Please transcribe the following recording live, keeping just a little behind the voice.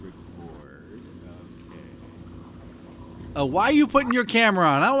Why are you putting your camera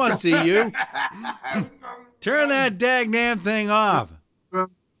on? I want to see you. Turn that damn thing off.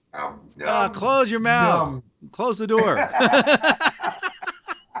 Close your mouth. Close the door.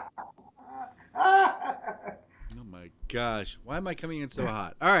 Oh my gosh. Why am I coming in so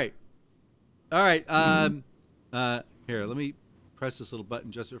hot? All right. All right. Here, let me press this little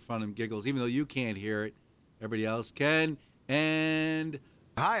button just for fun and giggles, even though you can't hear it. Everybody else can. And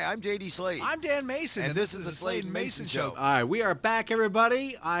hi, I'm JD Slade. I'm Dan Mason. And this is the Slade and Mason Show. All right, we are back,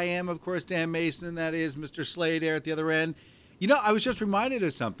 everybody. I am, of course, Dan Mason. That is Mr. Slade there at the other end. You know, I was just reminded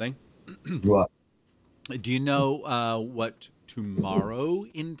of something. What? Do you know what tomorrow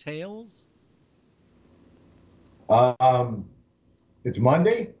entails? It's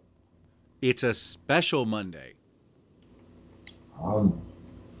Monday. It's a special Monday.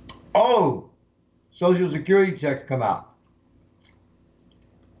 Social Security checks come out.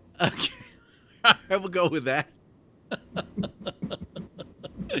 Okay. I will go with that.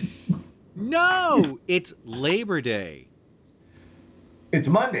 No, it's Labor Day. It's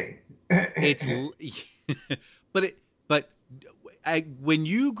Monday. It's when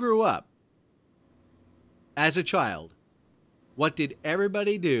you grew up as a child, what did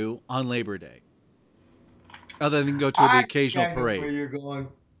everybody do on Labor Day other than go to the occasional parade? Where you're going?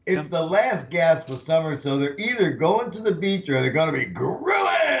 It's the last gasp of summer, so they're either going to the beach or they're going to be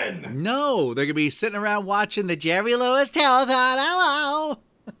grilling. No, they're going to be sitting around watching the Jerry Lewis telethon. Hello.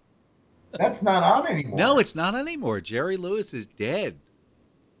 That's not on anymore. No, it's not anymore. Jerry Lewis is dead.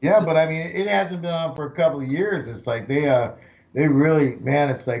 Yeah, but I mean, it hasn't been on for a couple of years. It's like they really, man,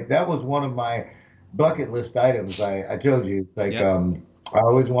 it's like that was one of my bucket list items. I told you, it's like, I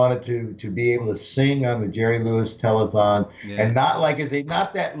always wanted to be able to sing on the Jerry Lewis telethon, and not like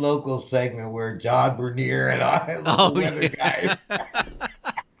not that local segment where John Bernier and all the other guys.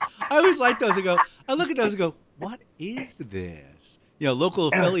 I always like those. I look at those and go, what is this? You know, local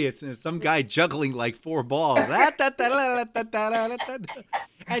affiliates, and some guy juggling like 4 balls. And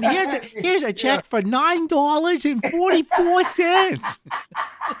here's a check for $9.44.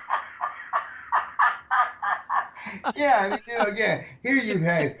 Yeah, again, here you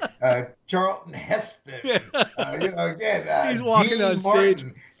had Charlton Heston. Again, he's walking Dean on stage.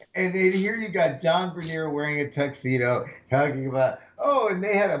 Martin. And then here you got John Bernier wearing a tuxedo talking about, and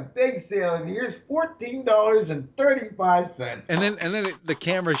they had a big sale, and here's $14.35. And then the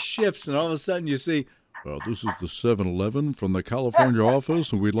camera shifts, and all of a sudden you see, this is the 7-Eleven from the California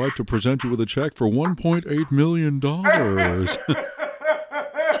office, and we'd like to present you with a check for $1.8 million.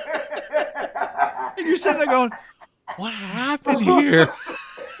 And you're sitting there going, what happened here?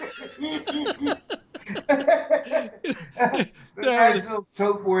 The National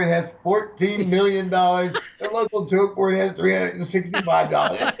Tote Board has $14 million. The local Tote Board has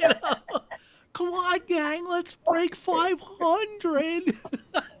 $365. Come on, gang, let's break 500.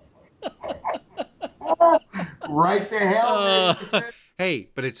 Right the hell. Hey,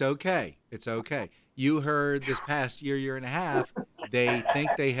 but it's okay. It's okay. You heard this past year and a half, they think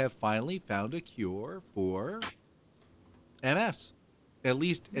they have finally found a cure for MS. At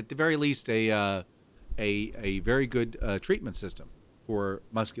the very least, a very good treatment system for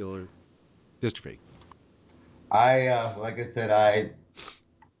muscular dystrophy. Like I said, I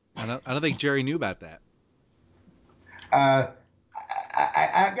don't think Jerry knew about that. I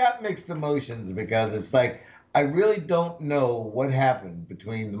got mixed emotions because it's like I really don't know what happened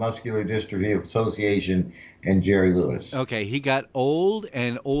between the Muscular Dystrophy Association and Jerry Lewis. Okay, he got old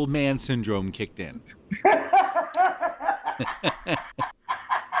and old man syndrome kicked in.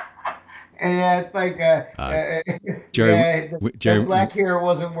 And it's like, Jerry, the black hair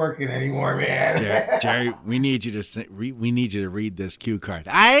wasn't working anymore, man. Jerry, we need you to read this cue card.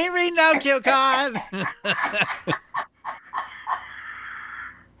 I ain't reading no cue card.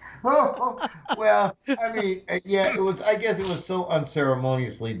 Well, I mean, it was. I guess it was so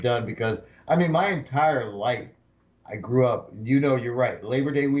unceremoniously done because I mean, my entire life, I grew up. You're right.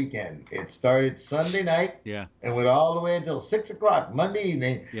 Labor Day weekend. It started Sunday night. Yeah. And went all the way until 6 o'clock Monday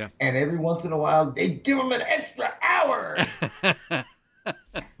evening. Yeah. And every once in a while, they give them an extra hour.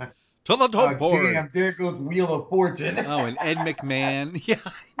 To the top board. Damn, there goes Wheel of Fortune. Oh, and Ed McMahon. Yeah.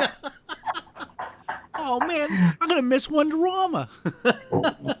 Oh, man, I'm going to miss one drama.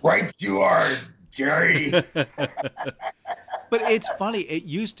 Right you are, Jerry. But it's funny. It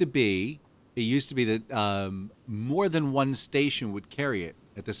used to be that more than one station would carry it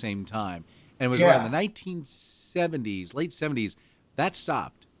at the same time. And it was around the 1970s, late 70s, that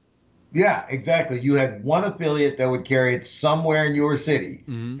stopped. Yeah, exactly. You had one affiliate that would carry it somewhere in your city,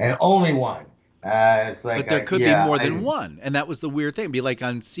 and only one. It's like, but there could be more than one, and that was the weird thing. It'd be like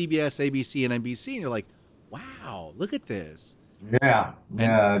on CBS, ABC, and NBC, and you're like, wow, wow, look at this. Yeah,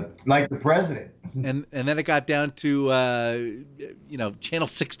 like the president. And then it got down to Channel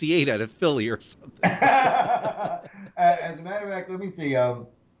 68 out of Philly or something. As a matter of fact, let me see.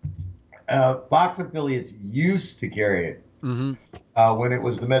 Fox affiliates used to carry it when it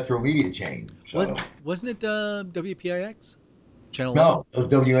was the Metro Media chain. So. Wasn't it WPIX? Channel 11? No, it was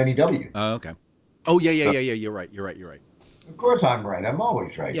WNEW. Oh, okay. Oh, yeah. You're right. Of course I'm right. I'm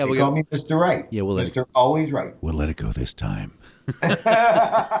always right. Yeah, they call me Mr. Right. Yeah, Mr. Always Right. We'll let it go this time. All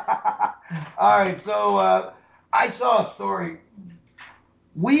right, so I saw a story.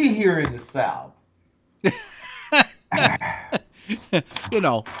 We here in the South.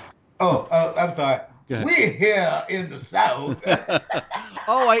 Oh, I'm sorry. We here in the South.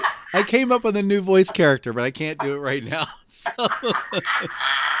 I came up with a new voice character, but I can't do it right now. So.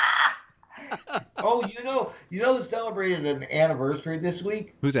 Oh, who celebrated an anniversary this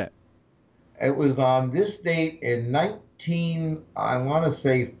week? Who's that? It was on this date in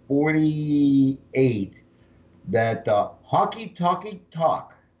 1948 that Hockey Talkie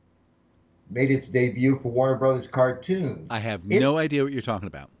Talk made its debut for Warner Brothers Cartoons. I have no idea what you're talking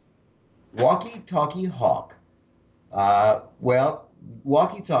about. Walkie Talkie Hawk.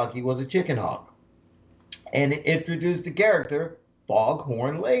 Walkie Talkie was a chicken hawk, and it introduced the character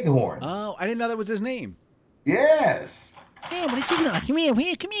Foghorn Leghorn. Oh, I didn't know that was his name. Yes. Hey, what are you talking about? Come here.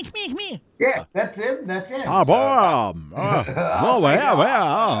 Yeah, that's him. Oh, boy.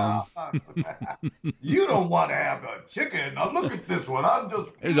 You don't want to have a chicken. Now look at this one. I'm just.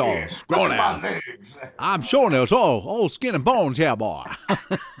 He's all scrawny. My legs. I'm showing it's all skin and bones here, boy.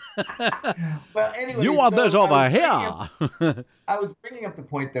 Well, anyway, you want this over here? I was bringing up the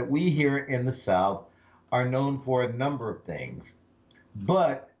point that we here in the South are known for a number of things,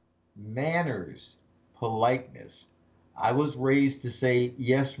 but manners, politeness. I was raised to say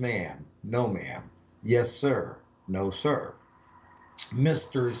yes, ma'am, no, ma'am, yes, sir, no, sir,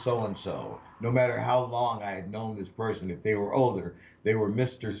 Mr. So-and-so. No matter how long I had known this person, if they were older, they were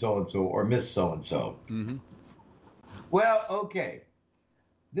Mr. So-and-so or Miss So-and-so. Mm-hmm. Well, okay.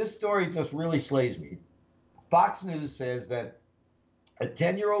 This story just really slays me. Fox News says that a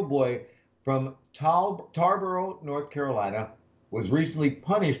 10-year-old boy from Tarboro, North Carolina, was recently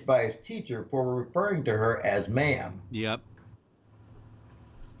punished by his teacher for referring to her as ma'am. Yep.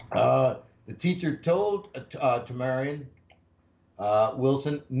 The teacher told Tamarian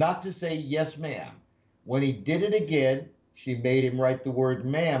Wilson not to say yes, ma'am. When he did it again, she made him write the word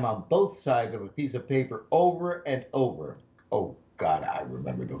ma'am on both sides of a piece of paper over and over. Oh, God, I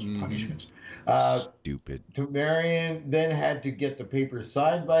remember those punishments. Stupid. Tamarian then had to get the paper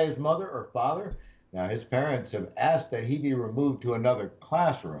signed by his mother or father. Now, his parents have asked that he be removed to another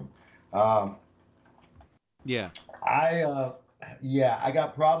classroom. Yeah. I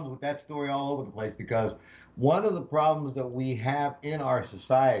got problems with that story all over the place because one of the problems that we have in our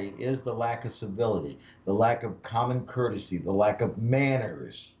society is the lack of civility, the lack of common courtesy, the lack of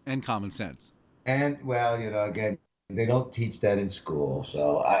manners. And common sense. And, well, again, they don't teach that in school.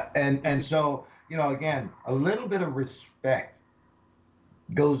 So, so, again, a little bit of respect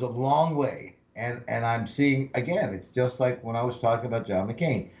goes a long way. And I'm seeing, again, it's just like when I was talking about John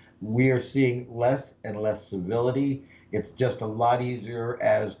McCain. We are seeing less and less civility. It's just a lot easier,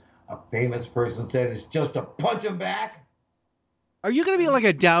 as a famous person said, it's just to punch him back. Are you going to be like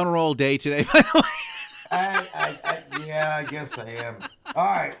a downer all day today, by the way? I guess I am. All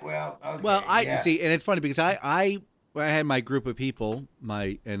right, well, okay. Well, see, and it's funny because I had my group of people,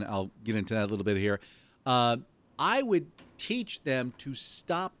 and I'll get into that a little bit here. I would teach them to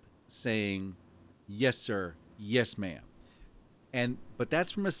stop saying yes, sir, yes, ma'am. But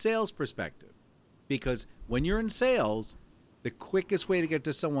that's from a sales perspective, because when you're in sales, the quickest way to get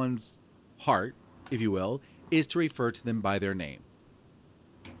to someone's heart, if you will, is to refer to them by their name.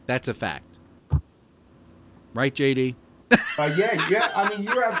 That's a fact. Right, JD? Yeah. I mean,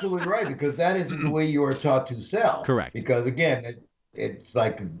 you're absolutely right, because that isn't the way you are taught to sell. Correct. Because, again, it's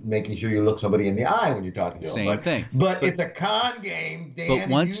like making sure you look somebody in the eye when you're talking to them. Same thing. But it's a con game,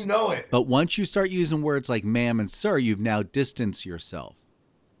 Dan, and you know it. But once you start using words like ma'am and sir, you've now distanced yourself.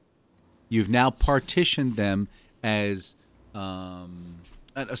 You've now partitioned them as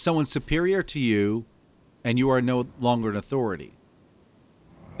someone superior to you, and you are no longer an authority.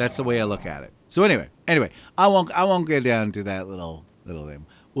 That's the way I look at it. So anyway, I won't get down to that little thing.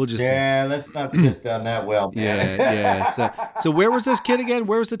 We'll just let's not piss down that well, man. Yeah. So where was this kid again?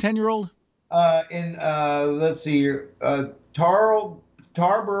 Where was the 10-year-old? Let's see here,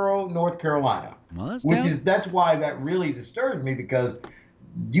 Tarboro, North Carolina. Well, that's why that really disturbs me, because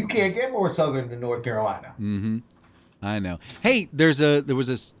you can't get more southern than North Carolina. Mm-hmm. I know. Hey, there was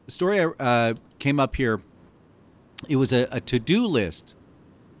a story came up here It was a to-do list,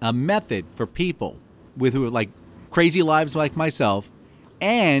 a method for people with who are like crazy lives like myself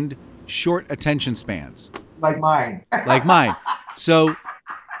and short attention spans Like mine. like mine. So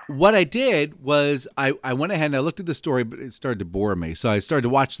what I did was I went ahead and I looked at the story, but it started to bore me. So I started to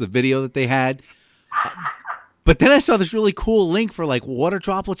watch the video that they had. But then I saw this really cool link for like water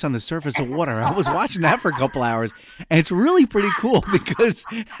droplets on the surface of water. I was watching that for a couple hours, and it's really pretty cool because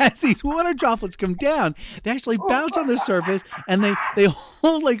as these water droplets come down, they actually bounce on the surface and they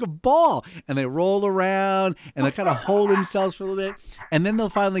hold like a ball and they roll around and they kind of hold themselves for a little bit and then they'll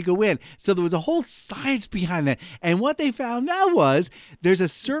finally go in. So there was a whole science behind that. And what they found out was there's a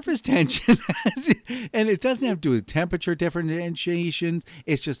surface tension and it doesn't have to do with temperature differentiations.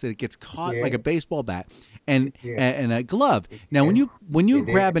 It's just that it gets caught like a baseball bat. And a glove. Now, when you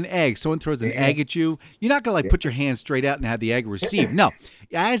grab an egg, someone throws an egg at you, you're not gonna like put your hand straight out and have the egg receive. No,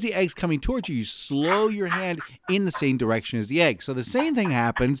 as the egg's coming towards you, you slow your hand in the same direction as the egg. So the same thing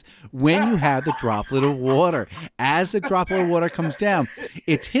happens when you have the droplet of water. As the droplet of water comes down,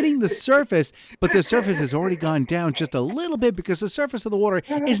 it's hitting the surface, but the surface has already gone down just a little bit because the surface of the water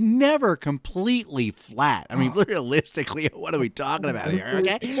is never completely flat. I mean, realistically, what are we talking about here?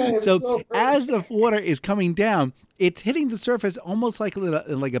 Okay, so as the water is coming down, it's hitting the surface almost like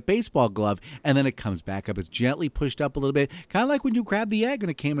a baseball glove, and then it comes back up. It's gently pushed up a little bit, kind of like when you grabbed the egg and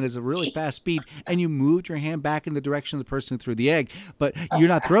it came in at a really fast speed, and you moved your hand back in the direction of the person who threw the egg. But you're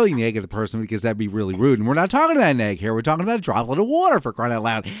not throwing the egg at the person because that'd be really rude. And we're not talking about an egg here. We're talking about a droplet of water, for crying out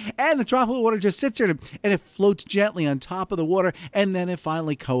loud. And the droplet of water just sits there and it floats gently on top of the water, and then it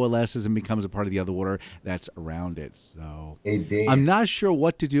finally coalesces and becomes a part of the other water that's around it. So I'm not sure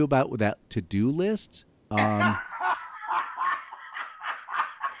what to do about that to-do list.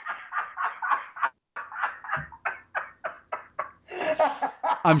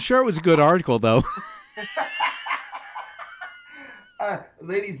 I'm sure it was a good article, though.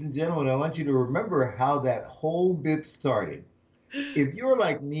 Ladies and gentlemen, I want you to remember how that whole bit started. If you're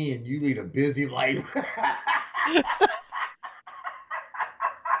like me and you lead a busy life,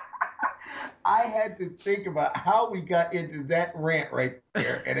 I had to think about how we got into that rant right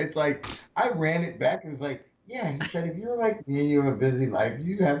there. And it's like, I ran it back and it's like, yeah, he said, if you're like me and you have a busy life,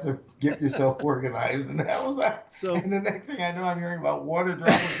 you have to get yourself organized. And that was that. So, and the next thing I know, I'm hearing about water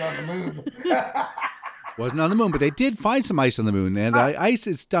droplets on the moon. Wasn't on the moon, but they did find some ice on the moon. And ice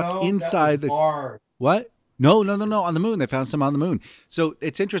is stuck inside the... Mars. What? No. On the moon. They found some on the moon. So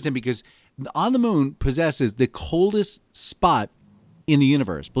it's interesting because on the moon possesses the coldest spot in the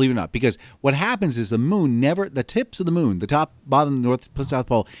universe, believe it or not, because what happens is the tips of the moon, the top, bottom, north, south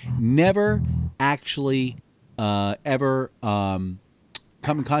pole, never actually ever come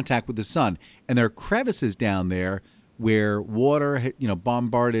in contact with the sun. And there are crevices down there where water,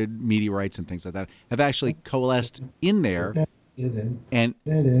 bombarded meteorites and things like that have actually coalesced in there. And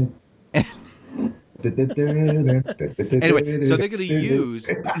anyway, so they're going to use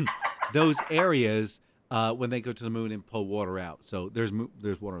those areas when they go to the moon and pull water out. So there's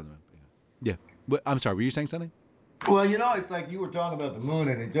water on the moon. Yeah. I'm sorry. Were you saying something? Well, it's like you were talking about the moon,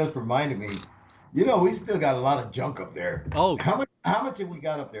 and it just reminded me. We still got a lot of junk up there. Oh, how much have we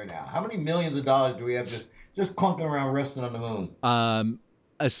got up there now? How many millions of dollars do we have just clunking around resting on the moon?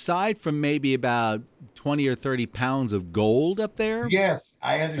 Aside from maybe about 20 or 30 pounds of gold up there. Yes,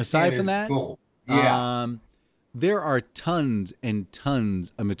 I understand. Aside from that, gold. Yeah. There are tons and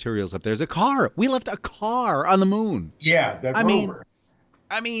tons of materials up there. There's a car. We left a car on the moon. Yeah, the rover.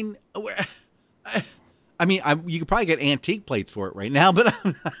 You could probably get antique plates for it right now, but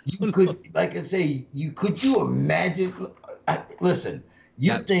you could, like I say, could you imagine? Listen,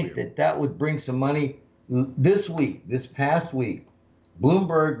 That's think weird. that would bring some money this past week?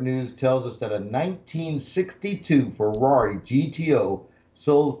 Bloomberg News tells us that a 1962 Ferrari GTO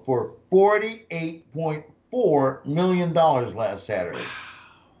sold for $48.4 million last Saturday.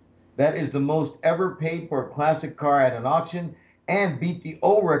 That is the most ever paid for a classic car at an auction and beat the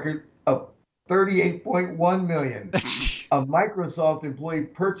old record of $38.1 million. A Microsoft employee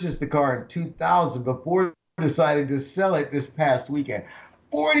purchased the car in 2000 before decided to sell it this past weekend.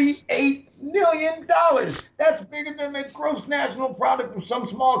 $48 million. That's bigger than the gross national product of some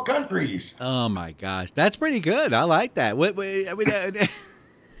small countries. Oh my gosh, that's pretty good. I like that. you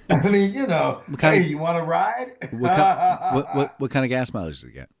want to ride? What kind of gas mileage does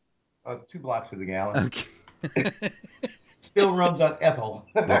it get? 2 blocks to the gallon. Okay. Still runs on ethyl.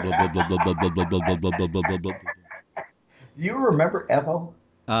 You remember Ethel?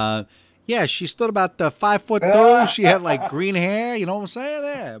 Yeah, she stood about 5'2". She had like green hair. You know what I'm saying?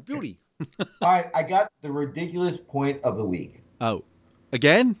 Yeah, beauty. All right, I got the ridiculous point of the week. Oh.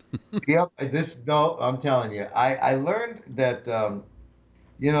 Again? Yep. No, I'm telling you. I learned that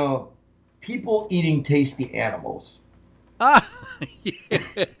you know, people eating tasty animals. Ah,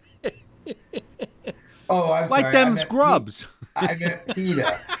 yeah. Oh, I'm Like sorry. I them's meant Pete. grubs. I meant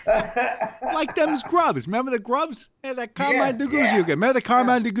PETA. Like them's grubs. Remember the grubs? Yeah, that Carmine Yes, DeGuzio yeah. guy. Remember the Yeah.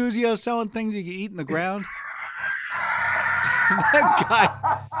 Carmine DeGuzio selling things you can eat in the ground? that guy,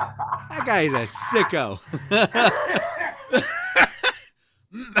 that guy is a sicko.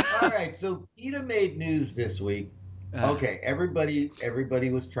 All right, so PETA made news this week. Okay, everybody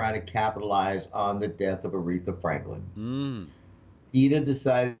was trying to capitalize on the death of Aretha Franklin. Mm. PETA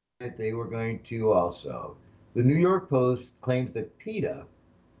decided that they were going to also. The New York Post claims that PETA,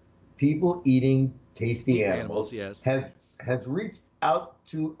 people eating tasty Animals, animals, yes. has reached out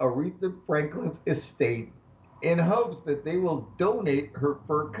to Aretha Franklin's estate in hopes that they will donate her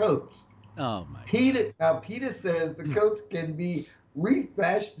fur coats. Oh my PETA says the coats can be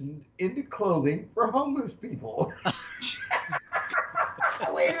refashioned into clothing for homeless people. God.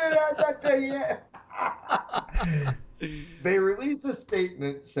 Wait a minute, I'm not done yet. They released a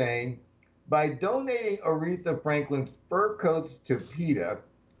statement saying, by donating Aretha Franklin's fur coats to PETA,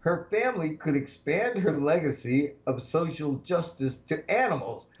 her family could expand her legacy of social justice to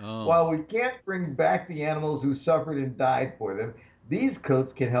animals. Oh. While we can't bring back the animals who suffered and died for them, these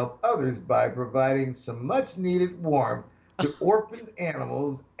coats can help others by providing some much needed warmth to orphaned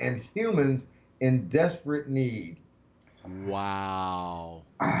animals and humans in desperate need. Wow.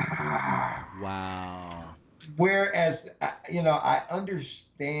 Wow. Whereas, I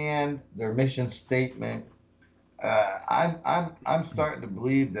understand their mission statement. I'm starting to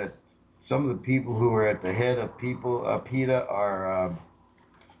believe that some of the people who are at the head of PETA are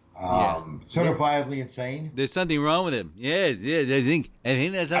Yeah. certifiably insane. There's something wrong with him. Yeah, I think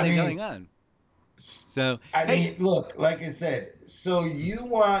there's something going on. So, I hey, mean, look, like I said, so you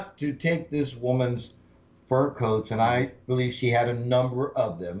want to take this woman's fur coats, and I believe she had a number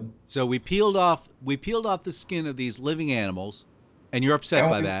of them. so we peeled off the skin of these living animals, and you're upset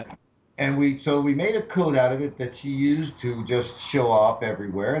by that. And we made a coat out of it that she used to just show off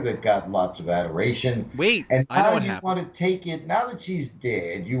everywhere. That got lots of adoration. Wait, And I know now what you happens. want to take it. Now that she's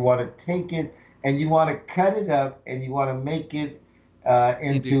dead, you want to take it and you want to cut it up and you want to make it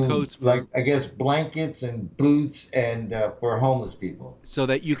into coats for, like, I guess, blankets and boots and for homeless people. so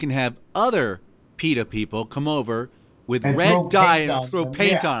that you can have other PETA people come over with And throw red dye paint and on throw them,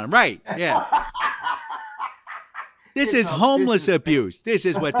 paint yeah. on them. Right? Yeah. This is homeless abuse. This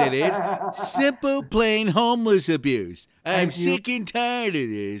is what that is. Simple, plain homeless abuse. I'm Thank you. sick and tired of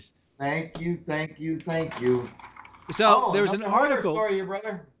this. Thank you, thank you, thank you. So there was an nothing worse article. for you,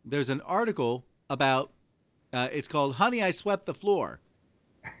 brother. There's an article about. It's called "Honey, I Swept the Floor,"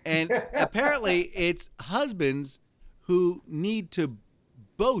 and apparently it's husbands who need to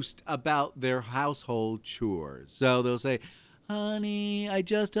boast about their household chores. So they'll say, "Honey, I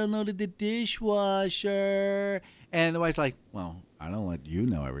just unloaded the dishwasher," and the wife's like, "Well, I don't let you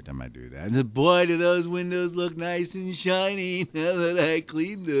know every time I do that." And said, "Boy, do those windows look nice and shiny now that I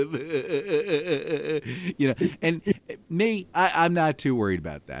cleaned them." And me, I'm not too worried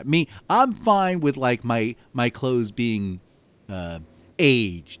about that. Me, I'm fine with like my clothes being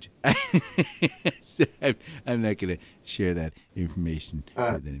aged. So I'm not going to share that information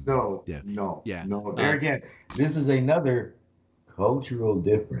with anyone. No. There again, this is another cultural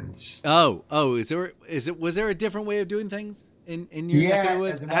difference. Was there a different way of doing things in your neck of the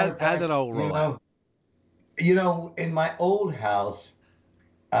woods? As a matter of How fact, did it all roll out? In my old house,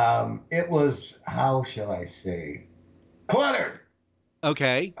 it was, how shall I say, cluttered.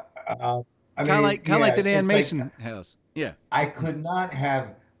 Okay, I kind mean, of like the Dan it's Mason house. Yeah. I could not have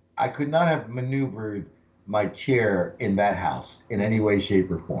maneuvered my chair in that house in any way, shape,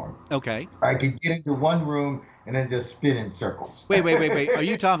 or form. Okay. I could get into one room and then just spin in circles. Wait. Are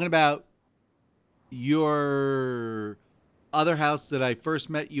you talking about your other house that I first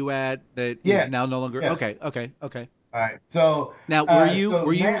met you at that Yes. is now no longer? Yes. Okay. All right. So Now, now-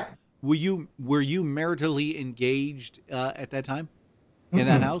 were you maritally engaged at that time in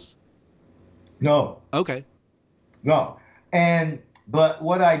that house? No, Okay. no. But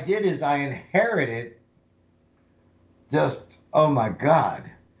what I did is I inherited just, oh my God,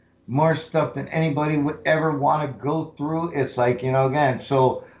 more stuff than anybody would ever want to go through. It's like, again.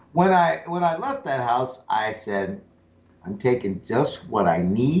 So when I left that house, I said, I'm taking just what I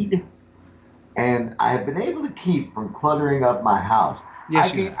need, and I have been able to keep from cluttering up my house.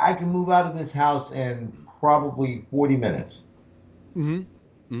 Yes, I can move out of this house in probably 40 minutes.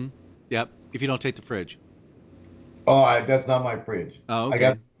 Yep. If you don't take the fridge. Oh, that's not my fridge. Oh, I okay.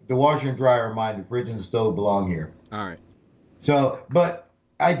 got the washer and dryer are mine. The fridge and the stove belong here. All right. So, but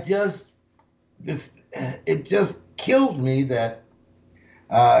I just this it just kills me that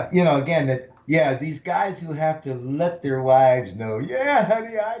again that yeah these guys who have to let their wives know, yeah,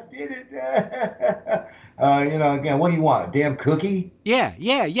 honey, I did it. Again, what do you want? A damn cookie? Yeah,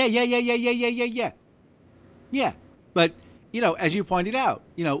 yeah, yeah, yeah, yeah, yeah, yeah, yeah, yeah, yeah. Yeah. But, as you pointed out,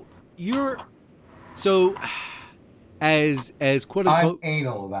 you're so as quote I'm unquote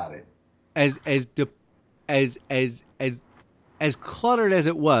anal about it. as de, as cluttered as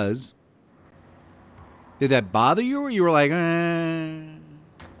it was, did that bother you or you were like,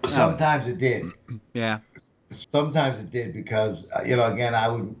 Sometimes it did. yeah. Sometimes it did because again I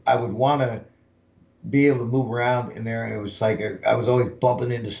would want to be able to move around in there, and it was like I was always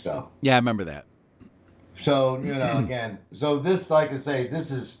bumping into stuff. Yeah, I remember that. So again, so this, like I say,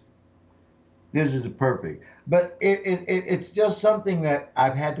 this is perfect. But it's just something that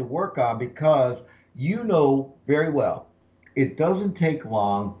I've had to work on because very well, it doesn't take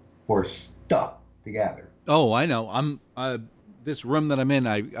long for stuff to gather. Oh, I know. I'm this room that I'm in.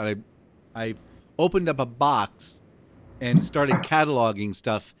 I opened up a box and started cataloging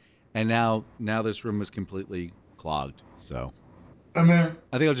stuff, and now this room is completely clogged. So I mean,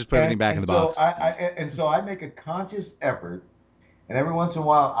 I think I'll just put everything back in the box. So I make a conscious effort, and every once in a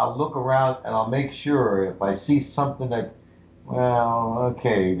while I'll look around and I'll make sure if I see something that, well,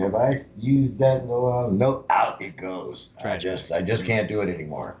 okay, have I used that in a while? Nope, out it goes. Trash I just can't do it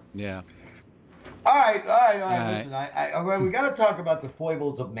anymore. Yeah. All right. All right. Listen, all right, we got to talk about the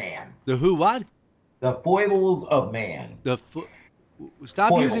foibles of man. The who? What? The foibles of man. Stop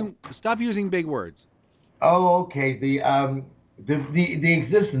Foibles. using big words. Oh, okay. The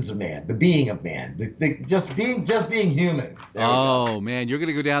existence of man, the being of man, just being human. There we go. Oh man, you're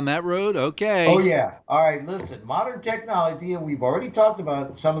gonna go down that road? Okay. Oh yeah. All right. Listen, modern technology, and we've already talked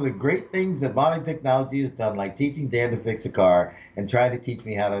about some of the great things that modern technology has done, like teaching Dan to fix a car and trying to teach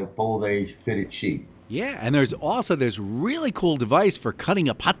me how to fold a fitted sheet. Yeah, and there's also this really cool device for cutting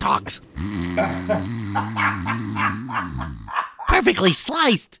up hot dogs. Perfectly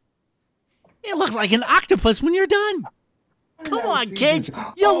sliced. It looks like an octopus when you're done. Come on, kids.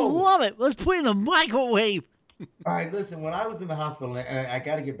 You'll love it. Let's put it in the microwave. All right, listen, when I was in the hospital, and I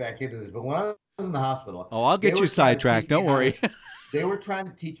got to get back into this, but when I was in the hospital. Oh, I'll get you sidetracked. Don't worry. They were trying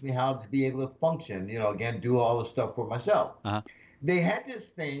to teach me how to be able to function, again, do all the stuff for myself. Uh-huh. They had this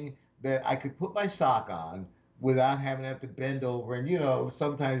thing that I could put my sock on without having to have to bend over. And,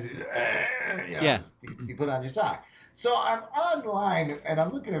 sometimes you put on your sock. So I'm online and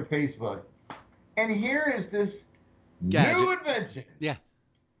I'm looking at Facebook. And here is this new invention. Yeah.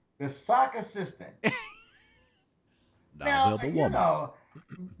 The sock assistant. Now,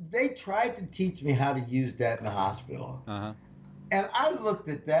 they tried to teach me how to use that in the hospital. Uh-huh. And I looked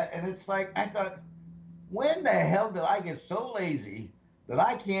at that and it's like, I thought, when the hell did I get so lazy that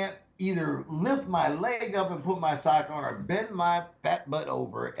I can't either lift my leg up and put my sock on or bend my fat butt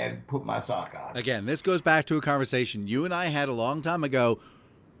over and put my sock on? Again, this goes back to a conversation you and I had a long time ago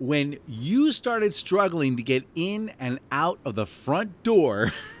when you started struggling to get in and out of the front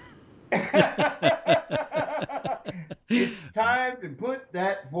door. It's time to put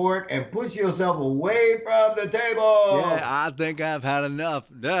that fork and push yourself away from the table. Yeah, I think I've had enough.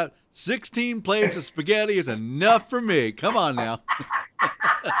 That 16 plates of spaghetti is enough for me. Come on now.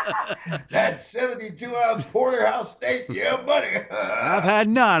 That 72-ounce porterhouse steak, yeah, buddy. I've had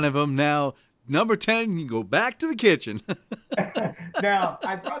 9 of them now. Number 10, you go back to the kitchen. Now,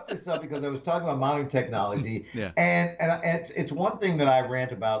 I brought this up because I was talking about modern technology. Yeah. And it's one thing that I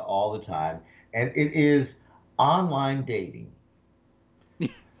rant about all the time, and it is online dating.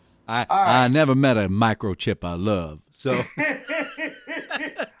 I never met a microchip I love. So.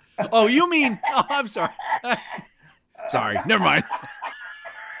 Oh, you mean? Oh, I'm sorry. Sorry, never mind.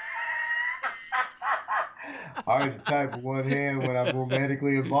 Hard to type with one hand when I'm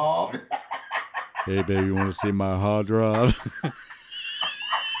romantically involved. Hey, baby, you want to see my hard drive?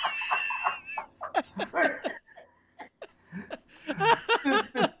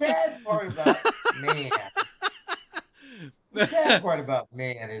 The sad part about man. The sad part about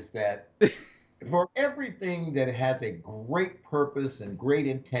man is that for everything that has a great purpose and great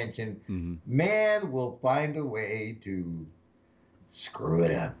intention, Mm-hmm. man will find a way to screw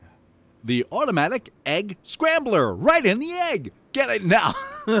it up. The automatic egg scrambler, right in the egg. Get it now.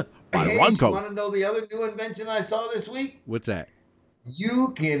 Buy Hey, one you code. want to know the other new invention I saw this week? What's that?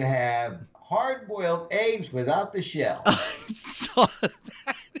 You can have hard-boiled eggs without the shell. I saw that.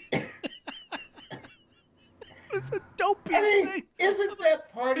 It's the dopiest thing. Isn't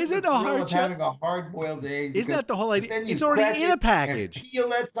that part of Isn't the a thrill hard of shell- having a hard-boiled egg? Isn't that the whole idea? Then you It's already crack in it a and package. peel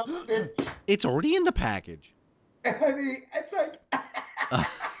that something. It's already in the package. I mean, it's like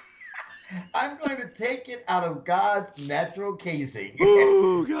I'm going to take it out of God's natural casing.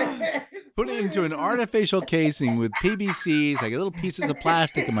 Oh God! Put it into an artificial casing with PVCs. I get little pieces of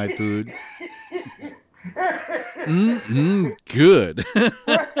plastic in my food. Good.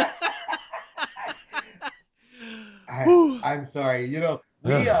 I'm sorry.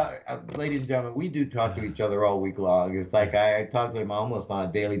 We, ladies and gentlemen, we do talk to each other all week long. It's like I talk to him almost on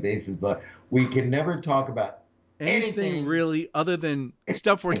a daily basis, but we can never talk about Anything really other than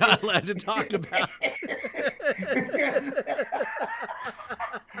stuff we're not allowed to talk about.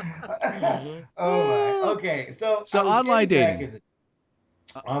 Oh my. Okay, so online dating.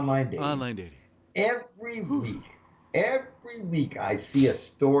 Online dating. Online dating. Every week I see a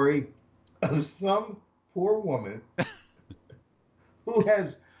story of some poor woman who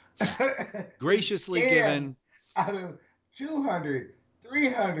has graciously given out of $200,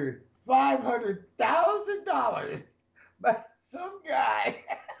 $300, $500,000 by some guy.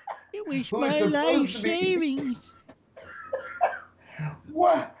 It was my life savings.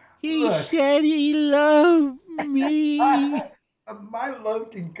 What? He said he loved me. My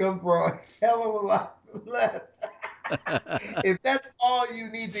love can come for a hell of a lot less. If that's all you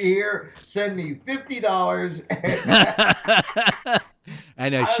need to hear, send me $50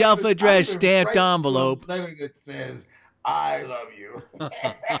 and a shelf-addressed stamped envelope. Letter that says, "I love you."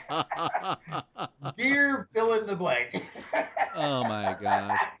 Dear fill in the blank. Oh my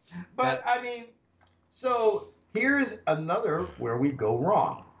gosh. But I mean, so here's another where we go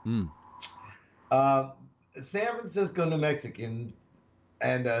wrong. San Francisco New Mexican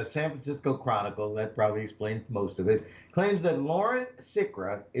and San Francisco Chronicle, that probably explains most of it, claims that Lauren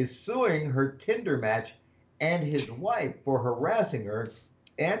Sikra is suing her Tinder match and his wife for harassing her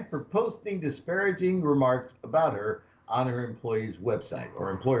and for posting disparaging remarks about her on her employer's website.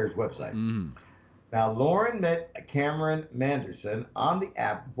 Now, Lauren met Cameron Manderson on the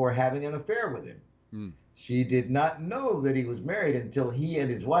app before having an affair with him. She did not know that he was married until he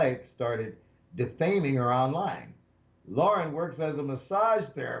and his wife started defaming her online. Lauren works as a massage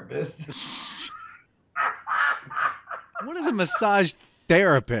therapist. What is a massage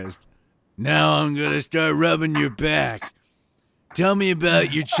therapist? Now I'm going to start rubbing your back. Tell me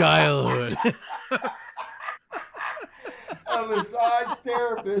about your childhood. A massage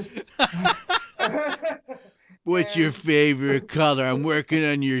therapist. What's your favorite color? I'm working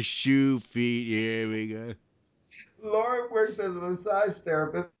on your shoe feet. Here we go. Lauren works as a massage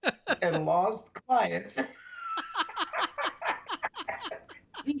therapist and lost clients.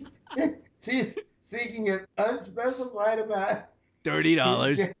 She's seeking an unspecified amount.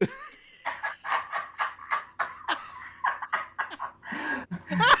 $30.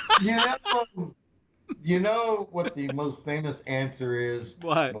 You know what the most famous answer is?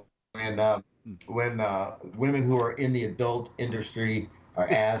 What? When women who are in the adult industry are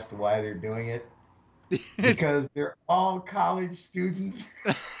asked why they're doing it? Because they're all college students.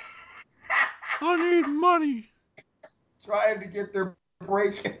 I need money. Trying to get their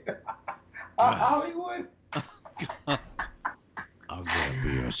break. Hollywood. I'm gonna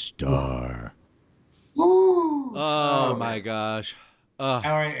be a star. Ooh. Oh my gosh. All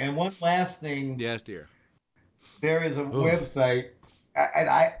right, and one last thing. Yes, dear. There is a website, and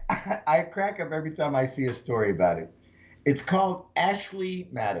I crack up every time I see a story about it. It's called Ashley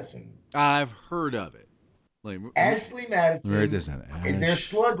Madison. I've heard of it. Ashley Madison. Where is this? And their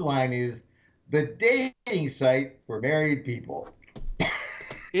slug line is the dating site for married people.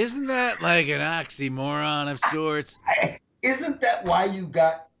 Isn't that like an oxymoron of sorts? Isn't that why you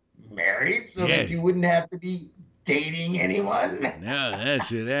got married? So that you wouldn't have to be dating anyone? No, that's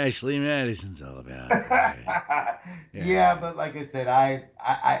what Ashley Madison's all about. Yeah, but like I said,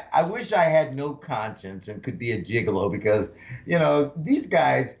 I wish I had no conscience and could be a gigolo because, these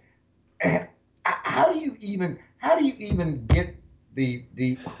guys, how do you even get the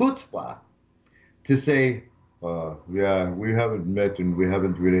chutzpah to say, yeah, we haven't met and we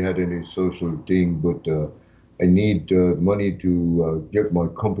haven't really had any social thing, but I need money to get my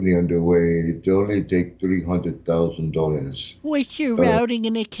company underway. It only takes $300,000. What's your routing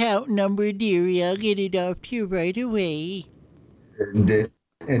and account number, dearie? I'll get it off to you right away. And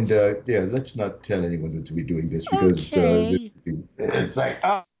yeah, let's not tell anyone that we're doing this because it's like,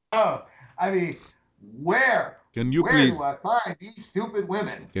 I mean, where do I find these stupid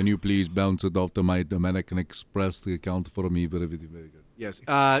women? Can you please bounce it off to my American Express account for me? Very, very good. Yes.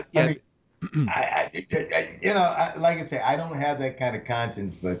 Yeah. I mean, like I say, I don't have that kind of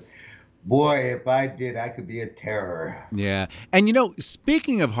conscience, but boy, if I did, I could be a terror. Yeah. And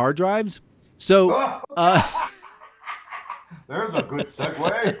speaking of hard drives, so there's a good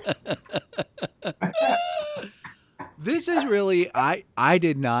segue. This is really I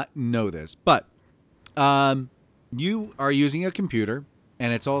did not know this, but you are using a computer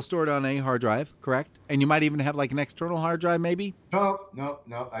and it's all stored on a hard drive, correct? And you might even have like an external hard drive, maybe. No.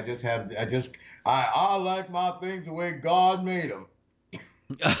 I like my things the way God made them.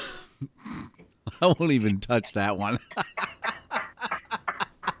 I won't even touch that one.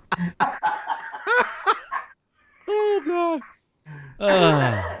 Oh God.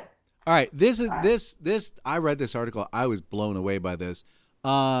 All right. This. I read this article. I was blown away by this.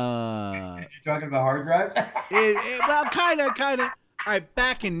 You're talking about hard drives? Well, kind of. All right.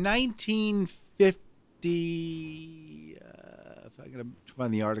 Back in 1950, if I'm gonna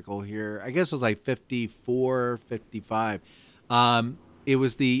find the article here, I guess it was like 54, 55. It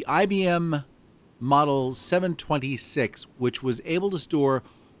was the IBM Model 726, which was able to store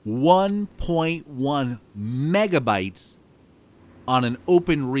 1.1 megabytes on an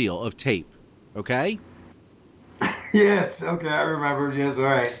open reel of tape. Okay. Yes. Okay, I remember. Yes. All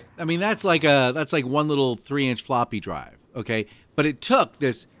right. I mean, that's like one little 3-inch floppy drive. Okay, but it took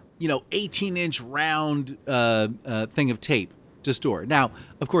this 18-inch round thing of tape to store. Now,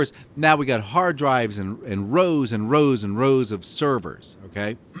 of course, now we got hard drives and rows and rows and rows of servers.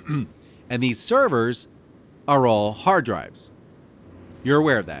 Okay, and these servers are all hard drives. You're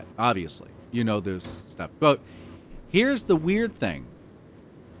aware of that, obviously. You know this stuff. But here's the weird thing.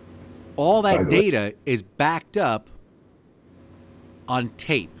 All that data is backed up on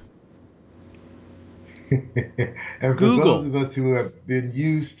tape. And for Google. those of us who have been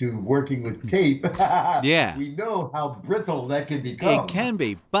used to working with tape, Yeah. we know how brittle that can become. It can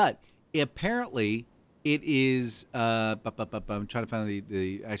be, but apparently it is. I'm trying to find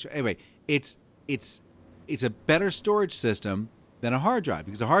the actual. Anyway, it's a better storage system than a hard drive,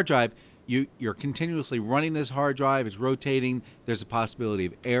 because a hard drive, you're continuously running this hard drive. It's rotating. There's a possibility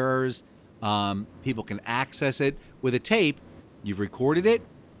of errors. People can access it. With a tape, you've recorded it.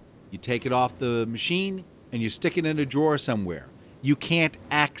 You take it off the machine and you stick it in a drawer somewhere. You can't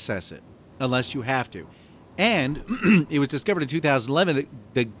access it unless you have to. And it was discovered in 2011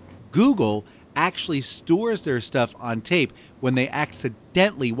 that Google actually stores their stuff on tape when they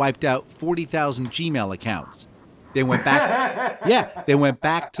accidentally wiped out 40,000 Gmail accounts. They went back. They went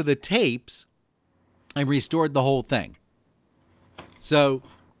back to the tapes and restored the whole thing. So,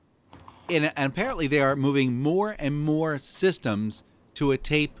 and apparently they are moving more and more systems to a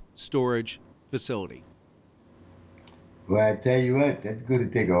tape storage facility. Well, I tell you what, that's going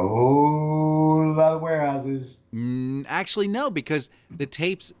to take a whole lot of warehouses. Actually, no, because the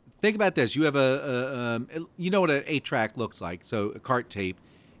tapes. Think about this: you have you know what an 8-track looks like, so a cart tape.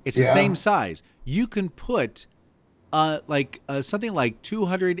 It's the same size. You can put something like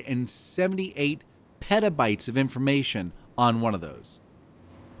 278 petabytes of information on one of those.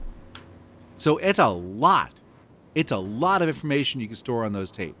 So it's a lot. It's a lot of information you can store on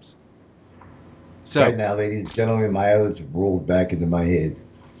those tapes. So Right now, ladies and gentlemen, my eyelids have rolled back into my head.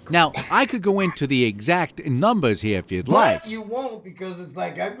 now I could go into the exact numbers here if you'd like. But you won't, because it's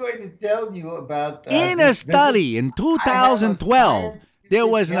like I'm going to tell you about... In a study in 2012, there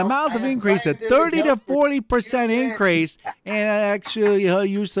was an amount of increase, a 30 to 40% increase in actual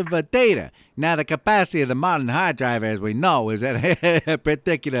use of data. Now, the capacity of the modern hard drive, as we know, is at a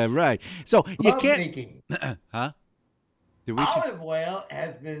particular right. So you can't. Making. Huh? Did we? Olive oil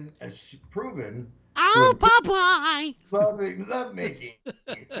has been proven. Oh, Popeye! Love making.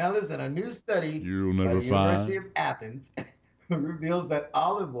 Now listen, a new study You'll by never the University of Athens reveals that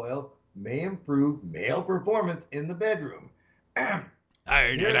olive oil may improve male performance in the bedroom.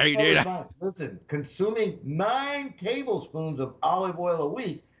 Listen, consuming 9 tablespoons of olive oil a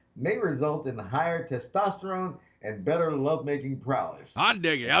week may result in higher testosterone and better lovemaking prowess. I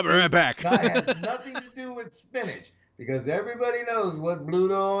dig it. I'll be right back. Now, it has nothing to do with spinach, because everybody knows what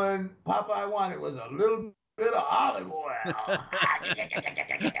Bluto and Popeye wanted was a little bit of olive oil.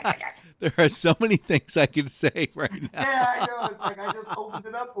 There are so many things I can say right now. Yeah, I know. It's like I just opened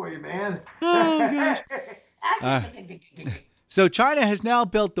it up for you, man. Oh, gosh. So China has now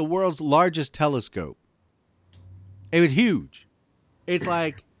built the world's largest telescope. It was huge. It's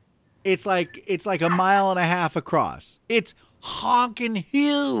like a mile and a half across. It's honking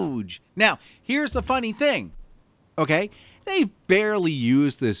huge. Now, here's the funny thing. Okay? They've barely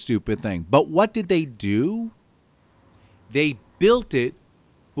used this stupid thing. But what did they do? They built it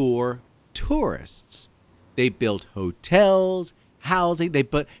for tourists. They built hotels, housing. They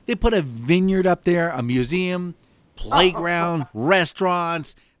put a vineyard up there, a museum, playground,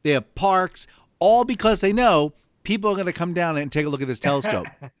 restaurants. They have parks, all because they know people are going to come down and take a look at this telescope.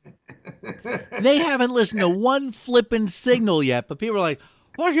 They haven't listened to one flippin' signal yet, but people are like,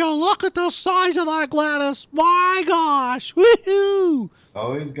 Would you look at the size of that, Gladys? My gosh! Woohoo!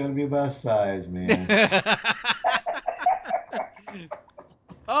 Always gonna be about size, man.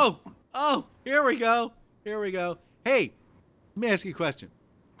 Oh, here we go. Hey, let me ask you a question.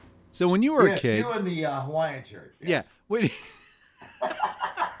 So when you were a kid, you in the Hawaiian shirt. yeah,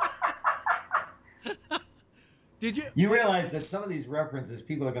 did you? You realize that some of these references,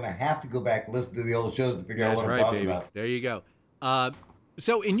 people are gonna have to go back and listen to the old shows to figure out That's what right, I'm talking baby. about. There you go.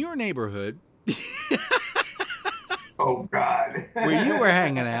 So in your neighborhood, Oh God. where you were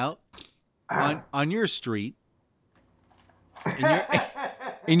hanging out on your street,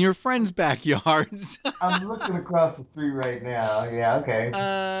 in your friends' backyards, I'm looking across the street right now. Yeah, okay.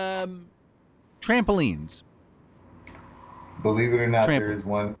 trampolines. Believe it or not, Trampoline. there is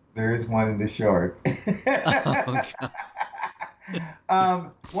one. There is one in the short. Oh,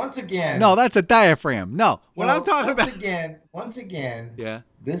 God. Once again. No, that's a diaphragm. No, what I'm talking about. Once again. Yeah.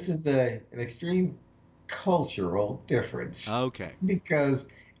 This is an extreme cultural difference. Okay. Because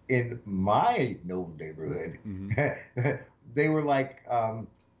in my old neighborhood, they were like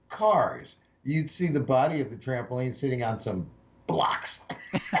cars. You'd see the body of the trampoline sitting on some blocks.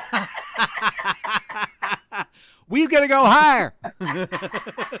 We've got to go higher.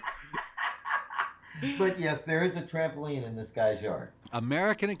 But yes, there is a trampoline in this guy's yard.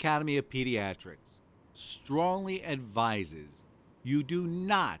 American Academy of Pediatrics strongly advises you do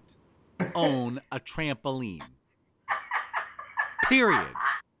not own a trampoline. Period.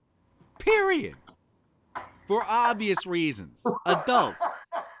 For obvious reasons. Adults.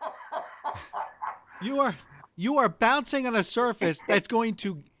 You are bouncing on a surface that's going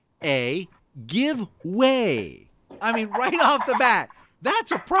to give way. I mean, right off the bat,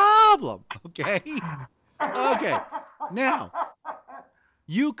 that's a problem. Okay. Now,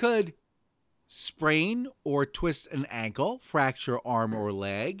 you could sprain or twist an ankle, fracture arm or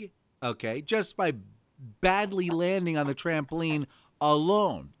leg, okay, just by badly landing on the trampoline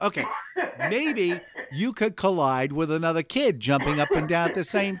alone. Okay, maybe you could collide with another kid jumping up and down at the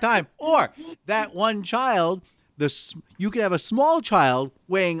same time. Or that one child, you could have a small child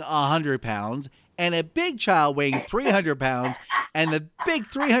weighing 100 pounds and a big child weighing 300 pounds, and the big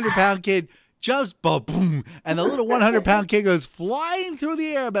 300-pound kid jumps, boom, and the little 100-pound kid goes flying through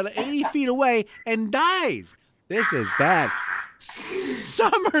the air about 80 feet away and dies. This is bad.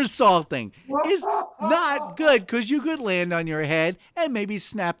 Somersaulting is not good because you could land on your head and maybe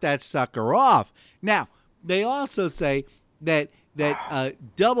snap that sucker off. Now, they also say that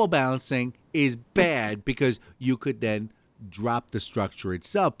double bouncing is bad because you could then drop the structure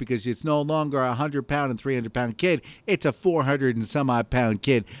itself because it's no longer a 100-pound and 300-pound kid. It's a 400 and some odd pound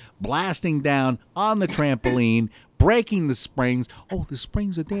kid blasting down on the trampoline, breaking the springs. Oh, the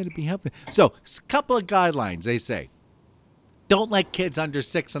springs are there to be helpful. So, a couple of guidelines, they say. Don't let kids under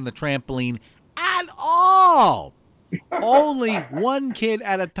 6 on the trampoline at all. Only one kid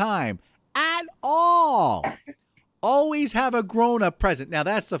at a time. At all. Always have a grown-up present. Now,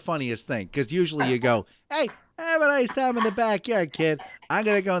 that's the funniest thing because usually you go, hey, have a nice time in the backyard, kid. I'm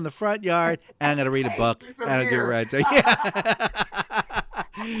going to go in the front yard, and I'm going to read a book, and I'll get ready. So, yeah.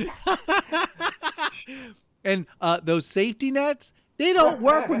 And those safety nets, they don't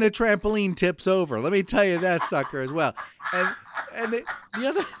work when the trampoline tips over. Let me tell you that sucker as well. And the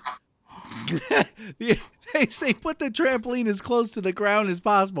other... They say put the trampoline as close to the ground as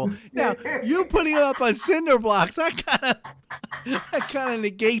possible. Now, you putting it up on cinder blocks, that kind of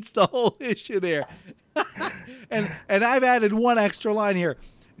negates the whole issue there. And I've added one extra line here.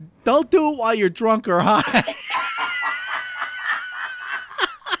 Don't do it while you're drunk or high.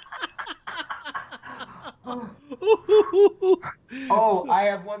 Oh, I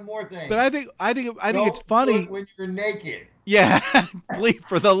have one more thing. But I think it's funny when you're naked. Yeah, please,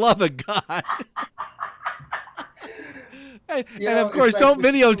 for the love of God. And of course, don't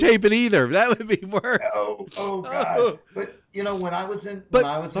videotape it either. That would be worse. Oh God. But when I was in,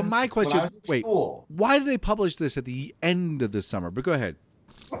 but my question is, wait, school, why do they publish this at the end of the summer? But go ahead.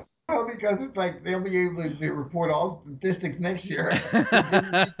 Well, because it's like they'll be able to report all statistics next year.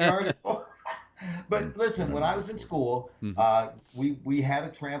 But listen, when I was in school, we had a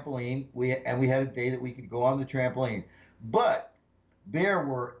trampoline. We had a day that we could go on the trampoline, but there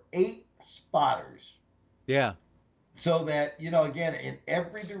were 8 spotters. Yeah. So that, again, in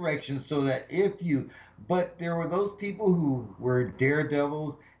every direction, so that but there were those people who were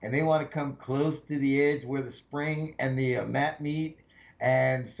daredevils and they want to come close to the edge where the spring and the mat meet.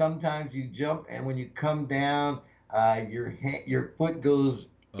 And sometimes you jump, and when you come down, your foot goes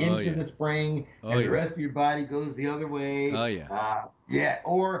into the spring, and the rest of your body goes the other way. Oh, yeah. Yeah.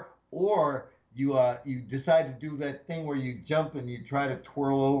 Or you decide to do that thing where you jump and you try to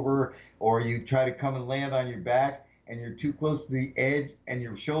twirl over, or you try to come and land on your back, and you're too close to the edge, and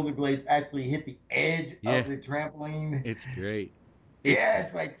your shoulder blades actually hit the edge Yeah, of the trampoline. it's great. It's Yeah,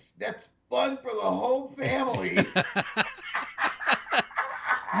 it's like that's fun for the whole family.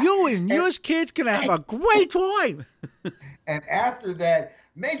 you and yours kids gonna have a great time. And after that,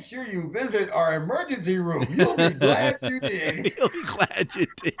 make sure you visit our emergency room. You'll be glad you did. You'll be glad you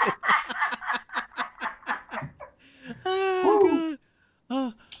did. Oh Woo. God.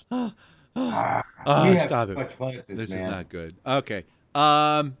 Oh, oh, oh. Ah, Oh, we have stop so it. much fun at This man. is not good. Okay.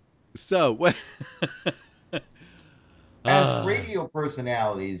 So what? As radio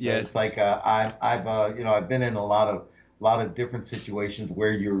personalities, Yes. it's like I've been in a lot of different situations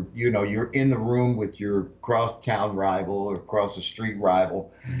where you're in the room with your cross town rival or cross the street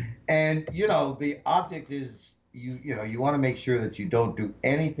rival, and the object is you want to make sure that you don't do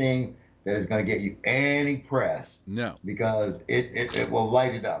anything that is going to get you any press No. because it will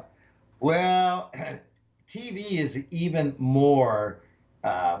light it up. Well, TV is even more.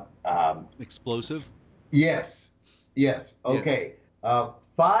 Explosive. Yes, yes. Yeah. Okay.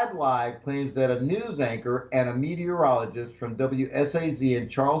 Five Live claims that a news anchor and a meteorologist from WSAZ in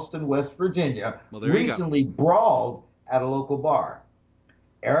Charleston, West Virginia, Well, there you go. recently brawled at a local bar.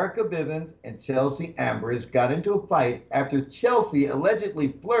 Erica Bivens and Chelsea Ambridge got into a fight after Chelsea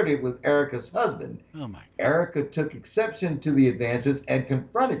allegedly flirted with Erica's husband. Oh my. Erica took exception to the advances and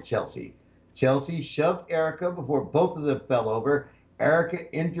confronted Chelsea. Chelsea shoved Erica before both of them fell over.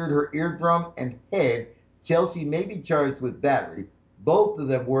 Erica injured her eardrum and head. Chelsea may be charged with battery. Both of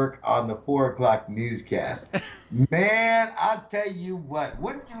them work on the 4 o'clock newscast. Man, I'll tell you what,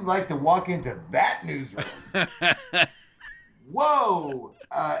 wouldn't you like to walk into that newsroom? Whoa!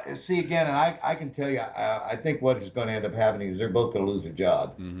 See, again, and I can tell you, I think what is going to end up happening is they're both going to lose their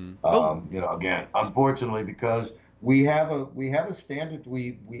jobs. Again, unfortunately, because we have a standard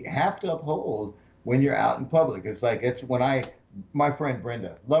we have to uphold when you're out in public. It's like my friend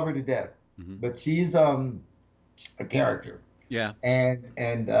Brenda, love her to death, but she's a character. Yeah. And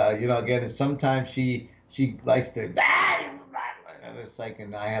again, sometimes she likes to, and it's like,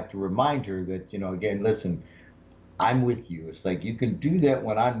 and I have to remind her that again, listen, I'm with you. It's like you can do that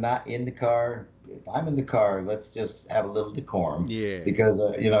when I'm not in the car. If I'm in the car, let's just have a little decorum. Yeah. Because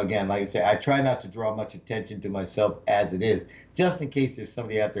again, like I say, I try not to draw much attention to myself as it is, just in case there's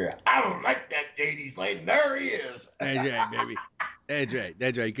somebody out there. I don't like that JD Slade. There he is. That's right, baby. That's right.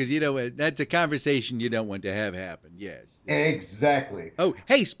 That's right. Because that's a conversation you don't want to have happen. Yes. Exactly. Oh,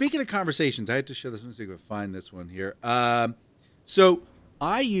 hey, speaking of conversations, I had to show this one so I could find this one here. So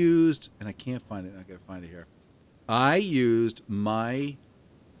I used, and I can't find it. I got to find it here. I used my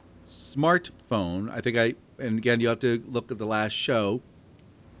smartphone. And again, you have to look at the last show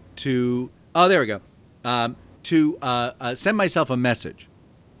there we go. To send myself a message.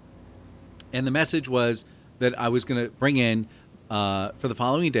 And the message was that I was going to bring in, for the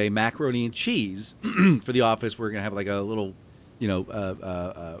following day, macaroni and cheese for the office. We're going to have like a little,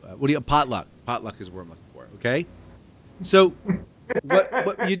 potluck. Potluck is what I'm looking for. Okay. So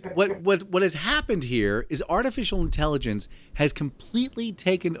what has happened here is artificial intelligence has completely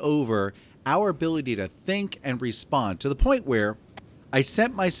taken over our ability to think and respond to the point where I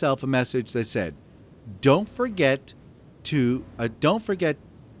sent myself a message that said, don't forget to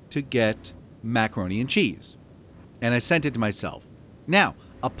get macaroni and cheese. And I sent it to myself. Now,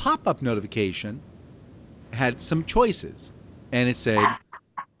 a pop-up notification had some choices. And it said,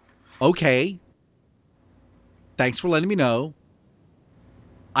 okay, thanks for letting me know.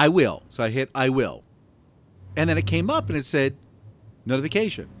 I will. So I hit I will. And then it came up and it said,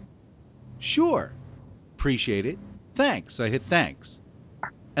 notification. Sure. Appreciate it. Thanks. So I hit thanks.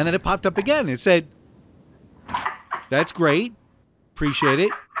 And then it popped up again. It said, that's great. Appreciate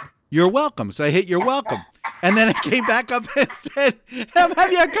it. You're welcome. So I hit you're welcome. And then it came back up and said, I'm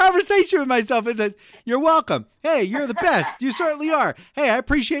having a conversation with myself. It says, you're welcome. Hey, you're the best. You certainly are. Hey, I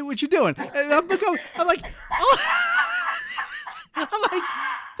appreciate what you're doing. And I'm like, oh. I'm like,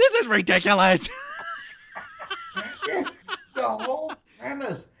 this is ridiculous. Yeah, the whole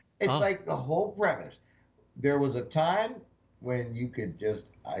premise. It's like the whole premise. There was a time when you could just,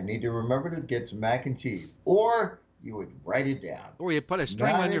 I need to remember to get some mac and cheese. Or you would write it down. Or you put a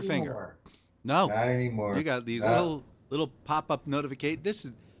string Not on your anymore. finger. No. Not anymore. You got these No. little pop-up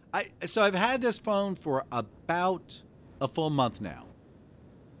notifications. So I've had this phone for about a full month now.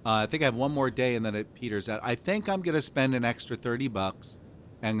 I think I have one more day and then it peters out. I think I'm going to spend an extra $30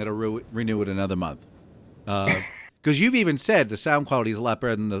 and going to renew it another month. Because you've even said the sound quality is a lot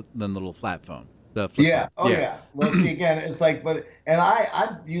better than the little flat phone. The flip Yeah. phone. Oh yeah. Well, see, again, it's like, Well, see, again, The flip it's like,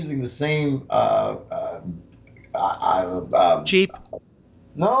 I'm using the same. Cheap.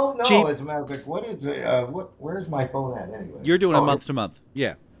 No. Cheap. As a matter of fact, what is it? Where's my phone at anyway? You're doing a Oh, month to month.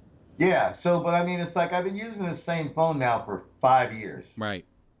 Yeah. yeah. So, but I mean, it's like I've been using the same phone now for 5 years. Right.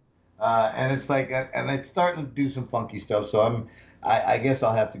 And it's like, and it's starting to do some funky stuff. So I guess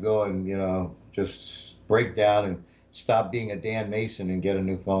I'll have to go and just break down and stop being a Dan Mason and get a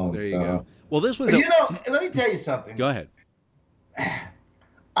new phone. There you go. Well, this was. Let me tell you something. Go ahead.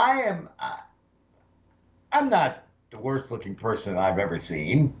 I'm not the worst looking person I've ever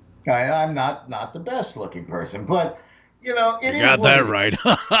seen. I'm not the best looking person, but it is Got what that it is. right.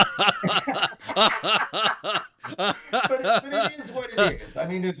 But it is what it is. I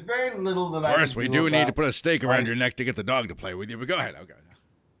mean, there's very little that I. Of course, can we do do need to about- put a stake around your neck to get the dog to play with you. But go ahead. Okay.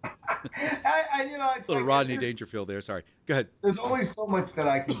 it's Little like, Rodney Dangerfield there. Sorry. Go ahead. There's only so much that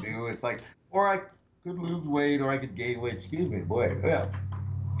I can do. It's like, or I could lose weight, or I could gain weight. Excuse me, boy. Yeah.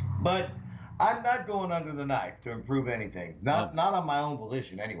 But I'm not going under the knife to improve anything. Not on my own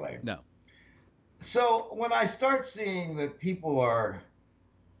volition, anyway. No. So when I start seeing that people are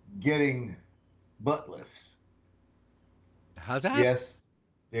getting butt lifts, How's that? yes,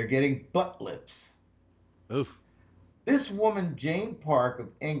 they're getting butt lifts. Oof. This woman, Jane Park of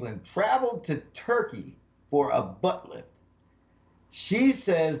England, traveled to Turkey for a butt lift. She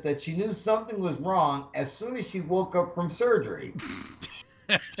says that she knew something was wrong as soon as she woke up from surgery.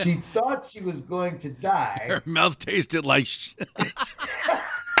 She thought she was going to die. Her mouth tasted like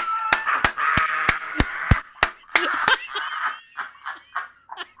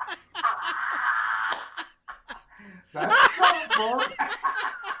That's so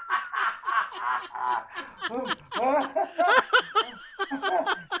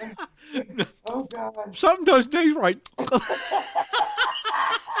Oh God! Something doesn't taste right.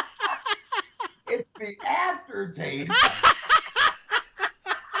 It's the aftertaste.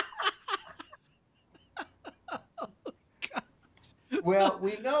 Well,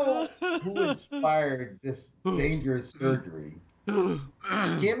 we know who inspired this dangerous surgery. Kim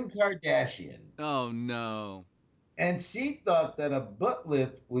Kardashian. Oh no. And she thought that a butt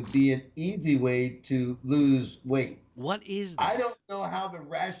lift would be an easy way to lose weight. What is that? I don't know how the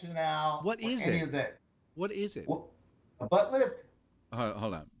rationale. What or is any it? of that. What is it? Well, a butt lift?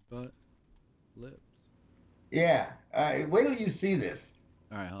 Hold on. Butt lips. Yeah. Wait till you see this.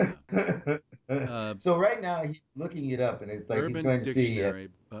 All right, hold on. So right now he's looking it up, and it's like Urban he's going Dictionary,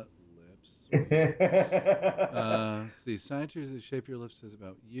 butt lips. to see. Let's see. Scientists that shape your lips says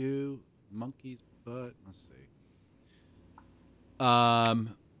about you. Monkey's butt. Let's see.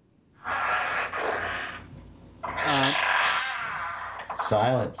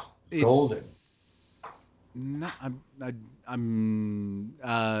 Silence. It's Golden. not.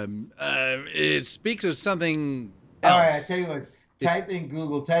 It speaks of something else. All right, I tell you what. Type in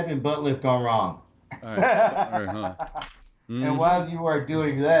Google. Type in butt lift gone wrong. All right, hold on. And while you are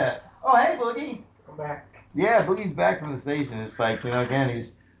doing that, oh hey Boogie, come back. Yeah, Boogie's back from the station. It's like again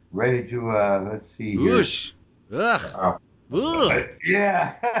he's ready to. Let's see here. Whoosh. Ugh. Ugh.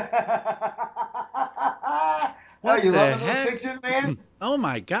 Yeah. What oh, you the loving heck? those pictures, man? Oh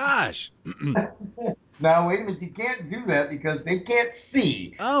my gosh. Now wait a minute, you can't do that because they can't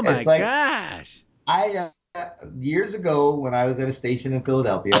see. Oh my It's like, gosh. I years ago when I was at a station in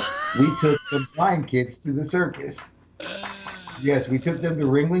Philadelphia, we took some blind kids to the circus. Yes, we took them to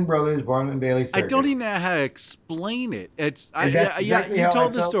Ringling Brothers Barnum and Bailey Circus. I don't even know how to explain it. It's And that's exactly how you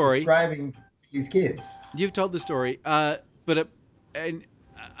told I the felt story. describing these kids. You've told the story. But and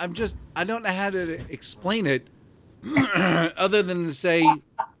I don't know how to explain it other than to say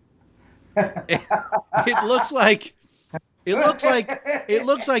it looks like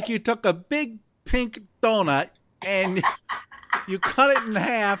you took a big pink donut and you cut it in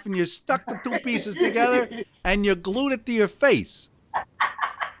half and you stuck the two pieces together and you glued it to your face.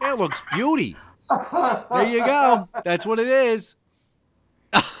 It looks beauty. There you go. That's what it is.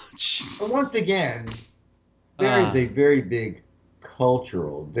 But once again, there is a very big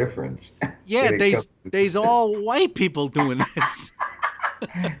cultural difference. Yeah, when it comes to- there's all white people doing this.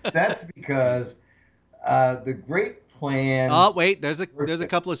 That's because the great plan. Oh wait, there's a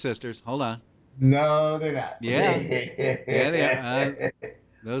couple of sisters. Hold on. No, they're not. Yeah. Yeah, they are.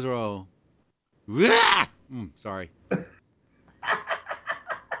 Those are all. Sorry.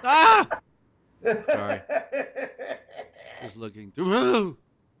 Sorry. Just looking through.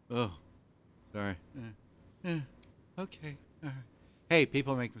 Oh, sorry. Okay. All right. Hey,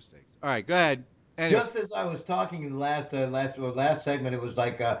 people make mistakes. All right, go ahead. Anyway. Just as I was talking in the last segment, it was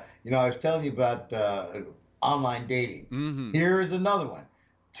like I was telling you about online dating. Mm-hmm. Here is another one.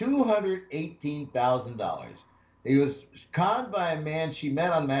 $218,000. He was conned by a man she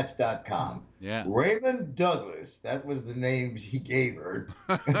met on Match.com. Yeah. Raymond Douglas, that was the name he gave her.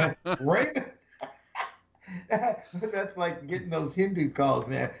 Raymond, that's like getting those Hindu calls,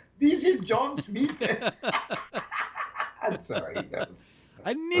 man. This is John Smith. I'm sorry.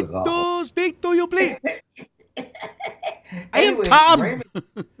 I need was awful. to speak to you, please. I am Anyway, Tom.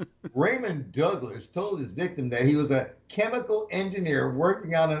 Raymond Douglas told his victim that he was a chemical engineer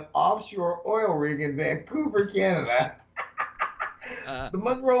working on an offshore oil rig in Vancouver, Canada. The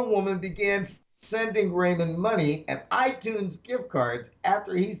Monroe woman began sending Raymond money and iTunes gift cards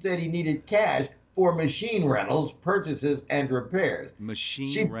after he said he needed cash for machine rentals, purchases, and repairs.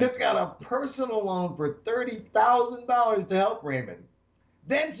 She took out a personal loan for $30,000 to help Raymond.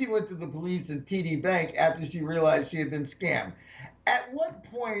 Then she went to the police and TD Bank after she realized she had been scammed. At what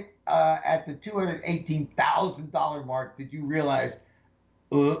point at the $218,000 mark did you realize,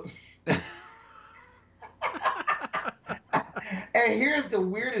 oops? And here's the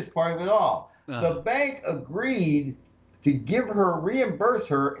weirdest part of it all. The bank agreed to reimburse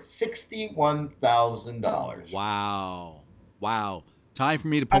her $61,000. Wow. Time for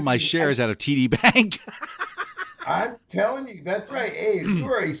me to pull my shares out of TD Bank. I'm telling you, that's right. Hey, if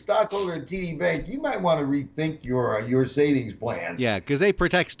you're a stockholder at TD Bank, you might want to rethink your savings plan. Yeah, because they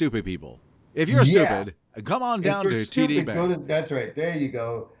protect stupid people. If you're stupid, come on down to TD Bank. That's right. There you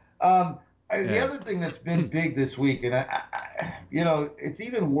go. The other thing that's been big this week, and I it's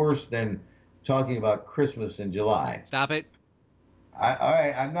even worse than talking about Christmas in July. Stop it. All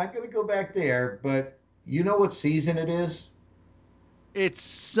right, I'm not going to go back there, but you know what season it is? It's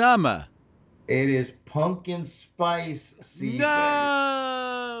summer. It is pumpkin spice season.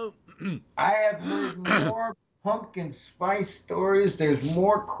 No. I have heard more pumpkin spice stories. There's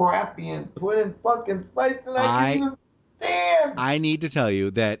more crap being put in pumpkin spice than I can even stand. I need to tell you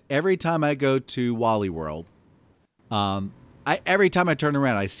that every time I go to Wally World, every time I turn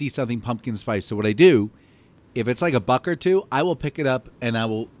around, I see something pumpkin spice. So what I do, if it's like a buck or two, I will pick it up and I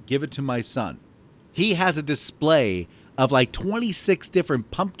will give it to my son. He has a display of like 26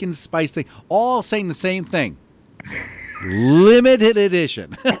 different pumpkin spice things, all saying the same thing. Limited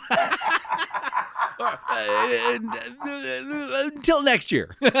edition. Until next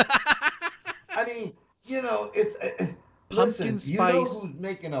year. I mean, it's pumpkin spice. You know who's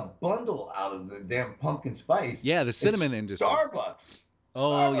making a bundle out of the damn pumpkin spice? Yeah, the cinnamon industry. Starbucks.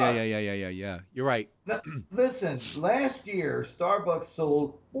 Oh, Starbucks. yeah. You're right. Listen, last year, Starbucks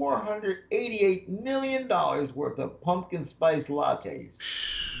sold $488 million worth of pumpkin spice lattes.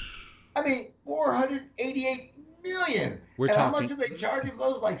 I mean, $488 million. How much do they charge you for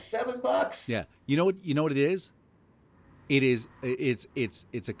those? Like $7? Yeah. You know what it is?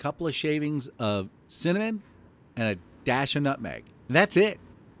 It's a couple of shavings of cinnamon and a dash of nutmeg. That's it.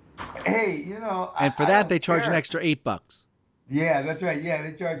 Hey, and for that they charge an extra $8. Yeah, that's right. Yeah,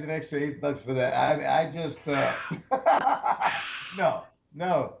 they charge an extra $8 for that. I just no.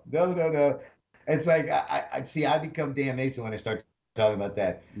 It's like I see. I become Dan Mason when I start talking about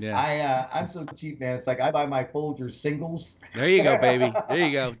that. Yeah. I'm so cheap, man. It's like I buy my Folgers singles. There you go, baby. There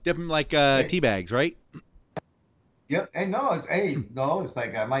you go. Dip them like tea bags, right? Yep. And it's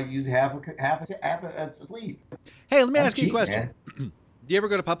like I might use half a sleeve. Hey, let me ask you a question. Do you ever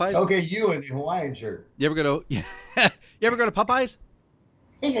go to Popeyes? Okay, you in the Hawaiian shirt. You ever go to Popeyes?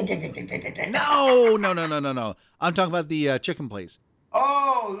 No. I'm talking about the chicken place.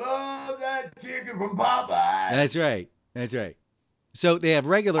 Oh, love that chicken from Popeyes. That's right. So they have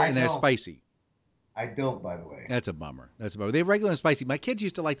regular and they have spicy. I don't, by the way. That's a bummer. They have regular and spicy. My kids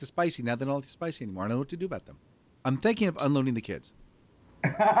used to like the spicy. Now they don't like the spicy anymore. I don't know what to do about them. I'm thinking of unloading the kids.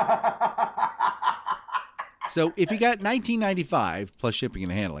 So if you got $19.95 plus shipping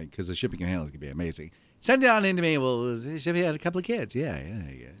and handling, because the shipping and handling can be amazing, send it on into me. We'll ship you out a couple of kids. Yeah.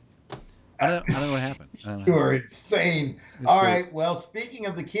 I don't know what happened. You're insane. All right. Well, speaking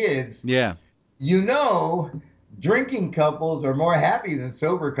of the kids. Yeah. Drinking couples are more happy than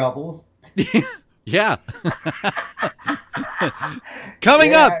sober couples. Yeah.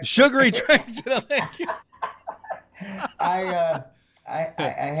 Coming up, sugary drinks. I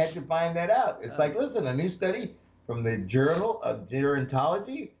had to find that out. It's like, listen, a new study from the Journal of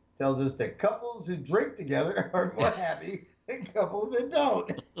Gerontology tells us that couples who drink together are more happy than couples that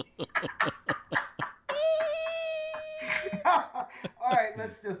don't. All right,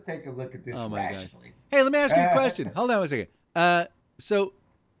 let's just take a look at this rationally. Hey, let me ask you a question. Hold on a second. So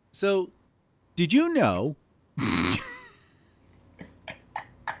did you know?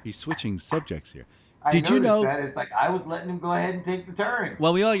 He's switching subjects here. Did you know that? It's like I was letting him go ahead and take the turn.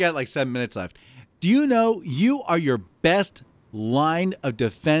 Well, we only got like 7 minutes left. Do you know you are your best line of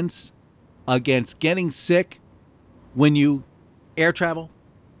defense against getting sick when you air travel?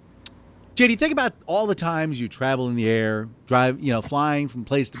 JD, think about all the times you travel in the air, flying from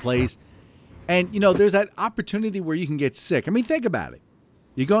place to place. And, there's that opportunity where you can get sick. I mean, think about it.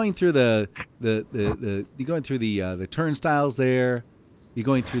 You're going through the turnstiles there. You're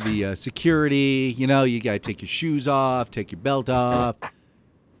going through the security. You got to take your shoes off, take your belt off,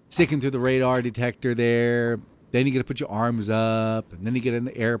 sticking through the radar detector there. Then you got to put your arms up, and then you get in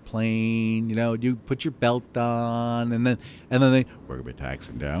the airplane. You put your belt on, and then we're gonna be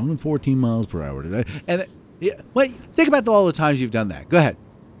taxing down 14 miles per hour today. And think about all the times you've done that. Go ahead.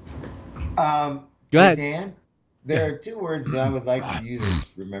 Go ahead, Dan. There are two words that I would like to use.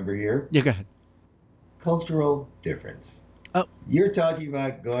 Remember here? Yeah, go ahead. Cultural difference. Oh, you're talking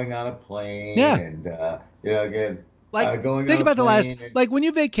about going on a plane. Yeah. And again. Going think about the last, when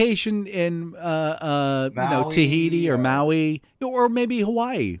you vacation in, Tahiti or Maui or maybe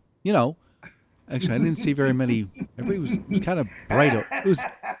Hawaii, Actually, I didn't see very many. Everybody was kind of bright. It was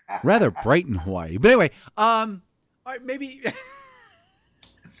rather bright in Hawaii. But anyway, all right, maybe.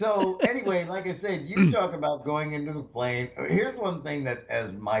 So anyway, like I said, you talk about going into the plane. Here's one thing that,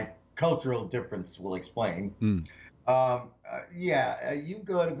 as my cultural difference will explain. You got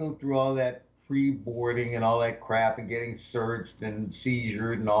to go through all that pre-boarding and all that crap and getting searched and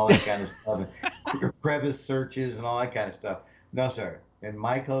seizured and all that kind of stuff, and crevice searches and all that kind of stuff. No, sir. In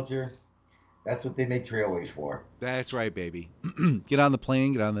my culture, that's what they make trailways for. That's right, baby. Get on the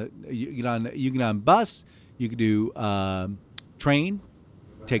plane. You get on bus. You can do train.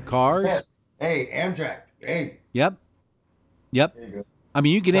 Take cars. Yes. Hey, Amtrak. Hey. Yep. There you go. I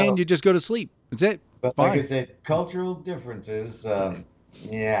mean, you get in, you just go to sleep. That's it. But fine. Like I said, cultural differences.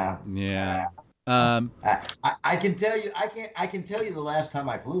 Yeah. Yeah. I can tell you. I can tell you the last time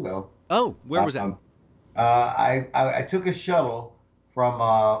I flew though. Oh, where was that? I took a shuttle from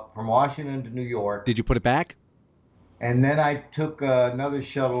Washington to New York. Did you put it back? And then I took another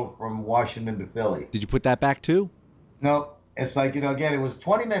shuttle from Washington to Philly. Did you put that back too? No. It's like, again, it was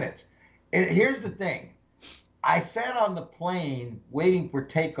 20 minutes. Here's the thing. I sat on the plane waiting for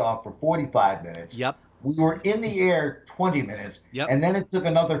takeoff for 45 minutes. Yep. We were in the air 20 minutes. Yep. And then it took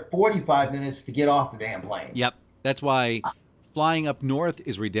another 45 minutes to get off the damn plane. Yep. That's why flying up north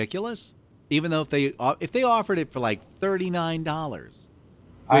is ridiculous. Even though if they offered it for like $39,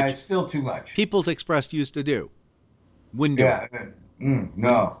 it's still too much. People's Express used to do. Wouldn't do it.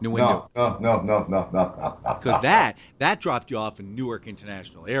 No. Because that dropped you off in Newark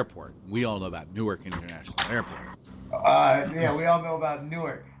International Airport. We all know about Newark International Airport. Yeah, we all know about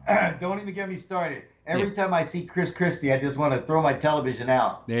Newark. Don't even get me started. Every time I see Chris Christie, I just want to throw my television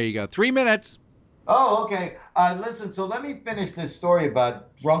out. There you go. 3 minutes. Oh, okay. Listen, so let me finish this story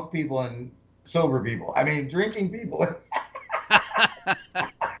about drunk people and sober people. I mean, drinking people.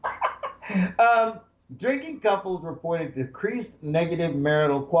 Drinking couples reported decreased negative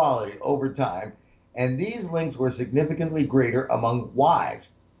marital quality over time, and these links were significantly greater among wives.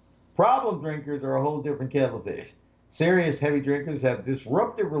 Problem drinkers are a whole different kettle of fish. Serious heavy drinkers have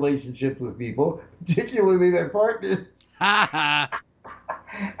disruptive relationships with people, particularly their partners.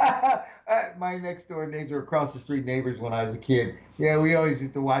 My next door neighbors or across the street neighbors when I was a kid. Yeah, we always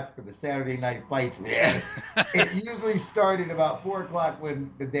used to watch for the Saturday night fights, man. It usually started about 4 o'clock when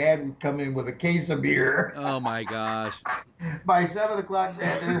the dad would come in with a case of beer. Oh my gosh. By 7 o'clock,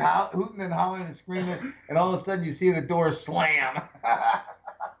 they're hooting and hollering and screaming, and all of a sudden you see the door slam.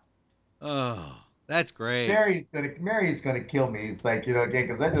 Oh, that's great. Mary's gonna kill me. It's like, again,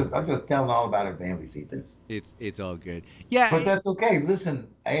 because I'm just telling all about her family secrets. It's all good. Yeah. But that's okay. Listen,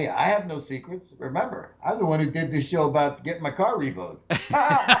 hey, I have no secrets. Remember, I'm the one who did this show about getting my car repoed.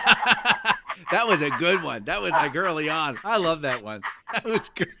 That was a good one. That was like early on. I love that one. That was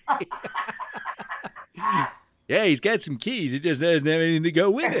great. Yeah, he's got some keys. He just doesn't have anything to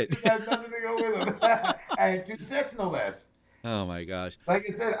go with it. He has nothing to go with him. And 2 sex, no less. Oh my gosh. Like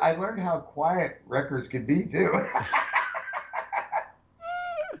I said, I learned how quiet records can be too.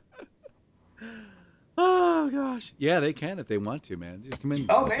 Oh gosh. Yeah, they can if they want to, man. Just come in.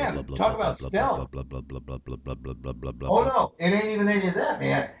 Oh man, talk about stealth. Oh no, it ain't even any of that,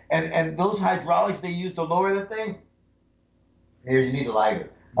 man. And those hydraulics they use to lower the thing. Here, you need a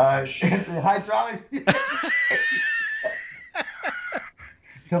lighter. The hydraulics.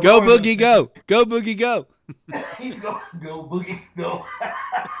 Go Boogie, go! Go Boogie, go! He's going go Boogie, go.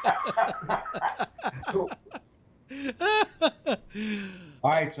 All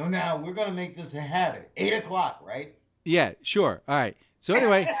right, so now we're going to make this a habit. 8 o'clock, right? Yeah, sure. All right. So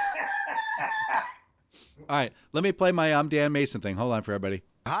anyway. All right, let me play my I'm Dan Mason thing. Hold on for everybody.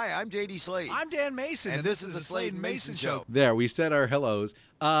 Hi, I'm JD Slade. I'm Dan Mason, And this is the Slade and Mason Show. There, we said our hellos.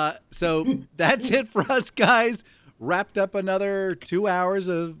 So that's it for us, guys. Wrapped up another 2 hours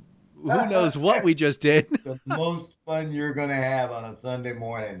of who knows what we just did. The most fun you're going to have on a Sunday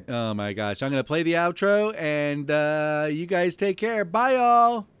morning. Oh, my gosh. I'm going to play the outro, and you guys take care. Bye,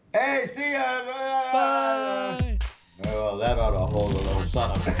 all. Hey, see ya. Bye. Oh, that ought to hold a little son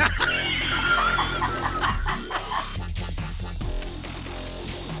of a...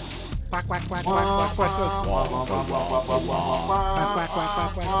 Quack, quack, quack, quack, quack, quack,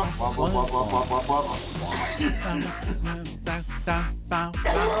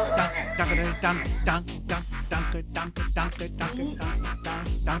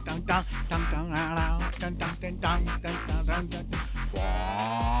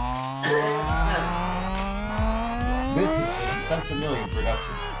 This is a Sensimillion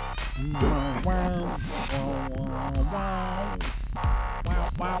production.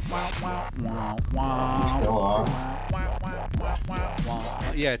 Still on?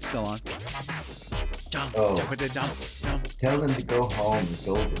 Yeah, it's still on. Oh. Tell them to go home. It's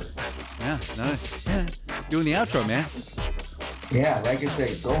over. Yeah, no, yeah. Doing the outro, man. Yeah, like I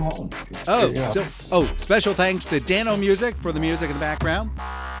say, go home. Special thanks to Dano Music for the music in the background.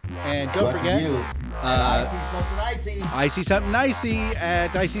 And don't forget, I see something nicey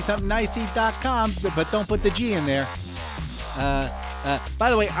at iceesomethingnicey.com, but don't put the G in there. By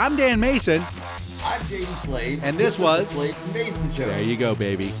the way, I'm Dan Mason. I'm Jaden Slade. And this was the Slade and Mason Show. There you go,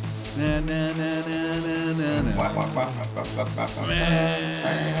 baby. Na, na, na, na, na, na,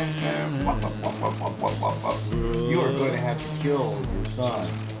 You are going to have to kill your son,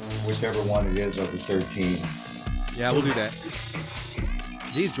 whichever one it is of the 13. Yeah, we'll do that.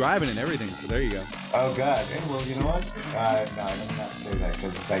 He's driving and everything, so there you go. Oh, God. Hey, well, you know what? No, I don't have to say that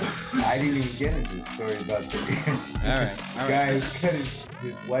because it's like, I didn't even get into the story about the guy who cut his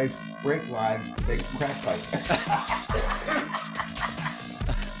wife's brake lines to take a crack pipe.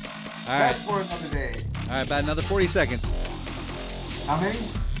 All right. That's for another day. All right, about another 40 seconds. How many?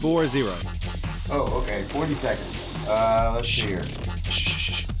 40. Oh, okay. 40 seconds. Let's see here.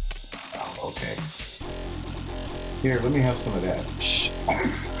 Oh, okay. Here, let me have some of that.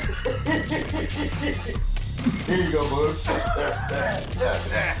 Here you go, bud.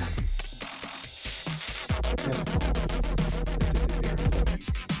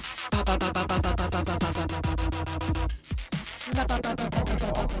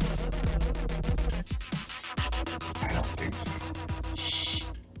 I don't think so. Shh.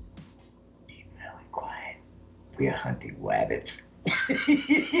 Be really quiet. We are hunting rabbits.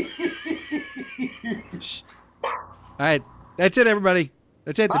 All right, that's it, everybody.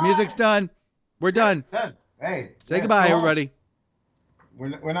 That's it. The music's done. We're done. Hey, say goodbye, everybody.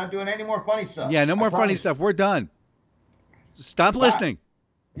 We're not doing any more funny stuff. Yeah, no more funny stuff. We're done. Stop listening.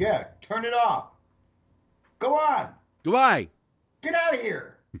 Yeah, turn it off. Go on. Goodbye. Get out of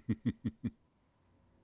here.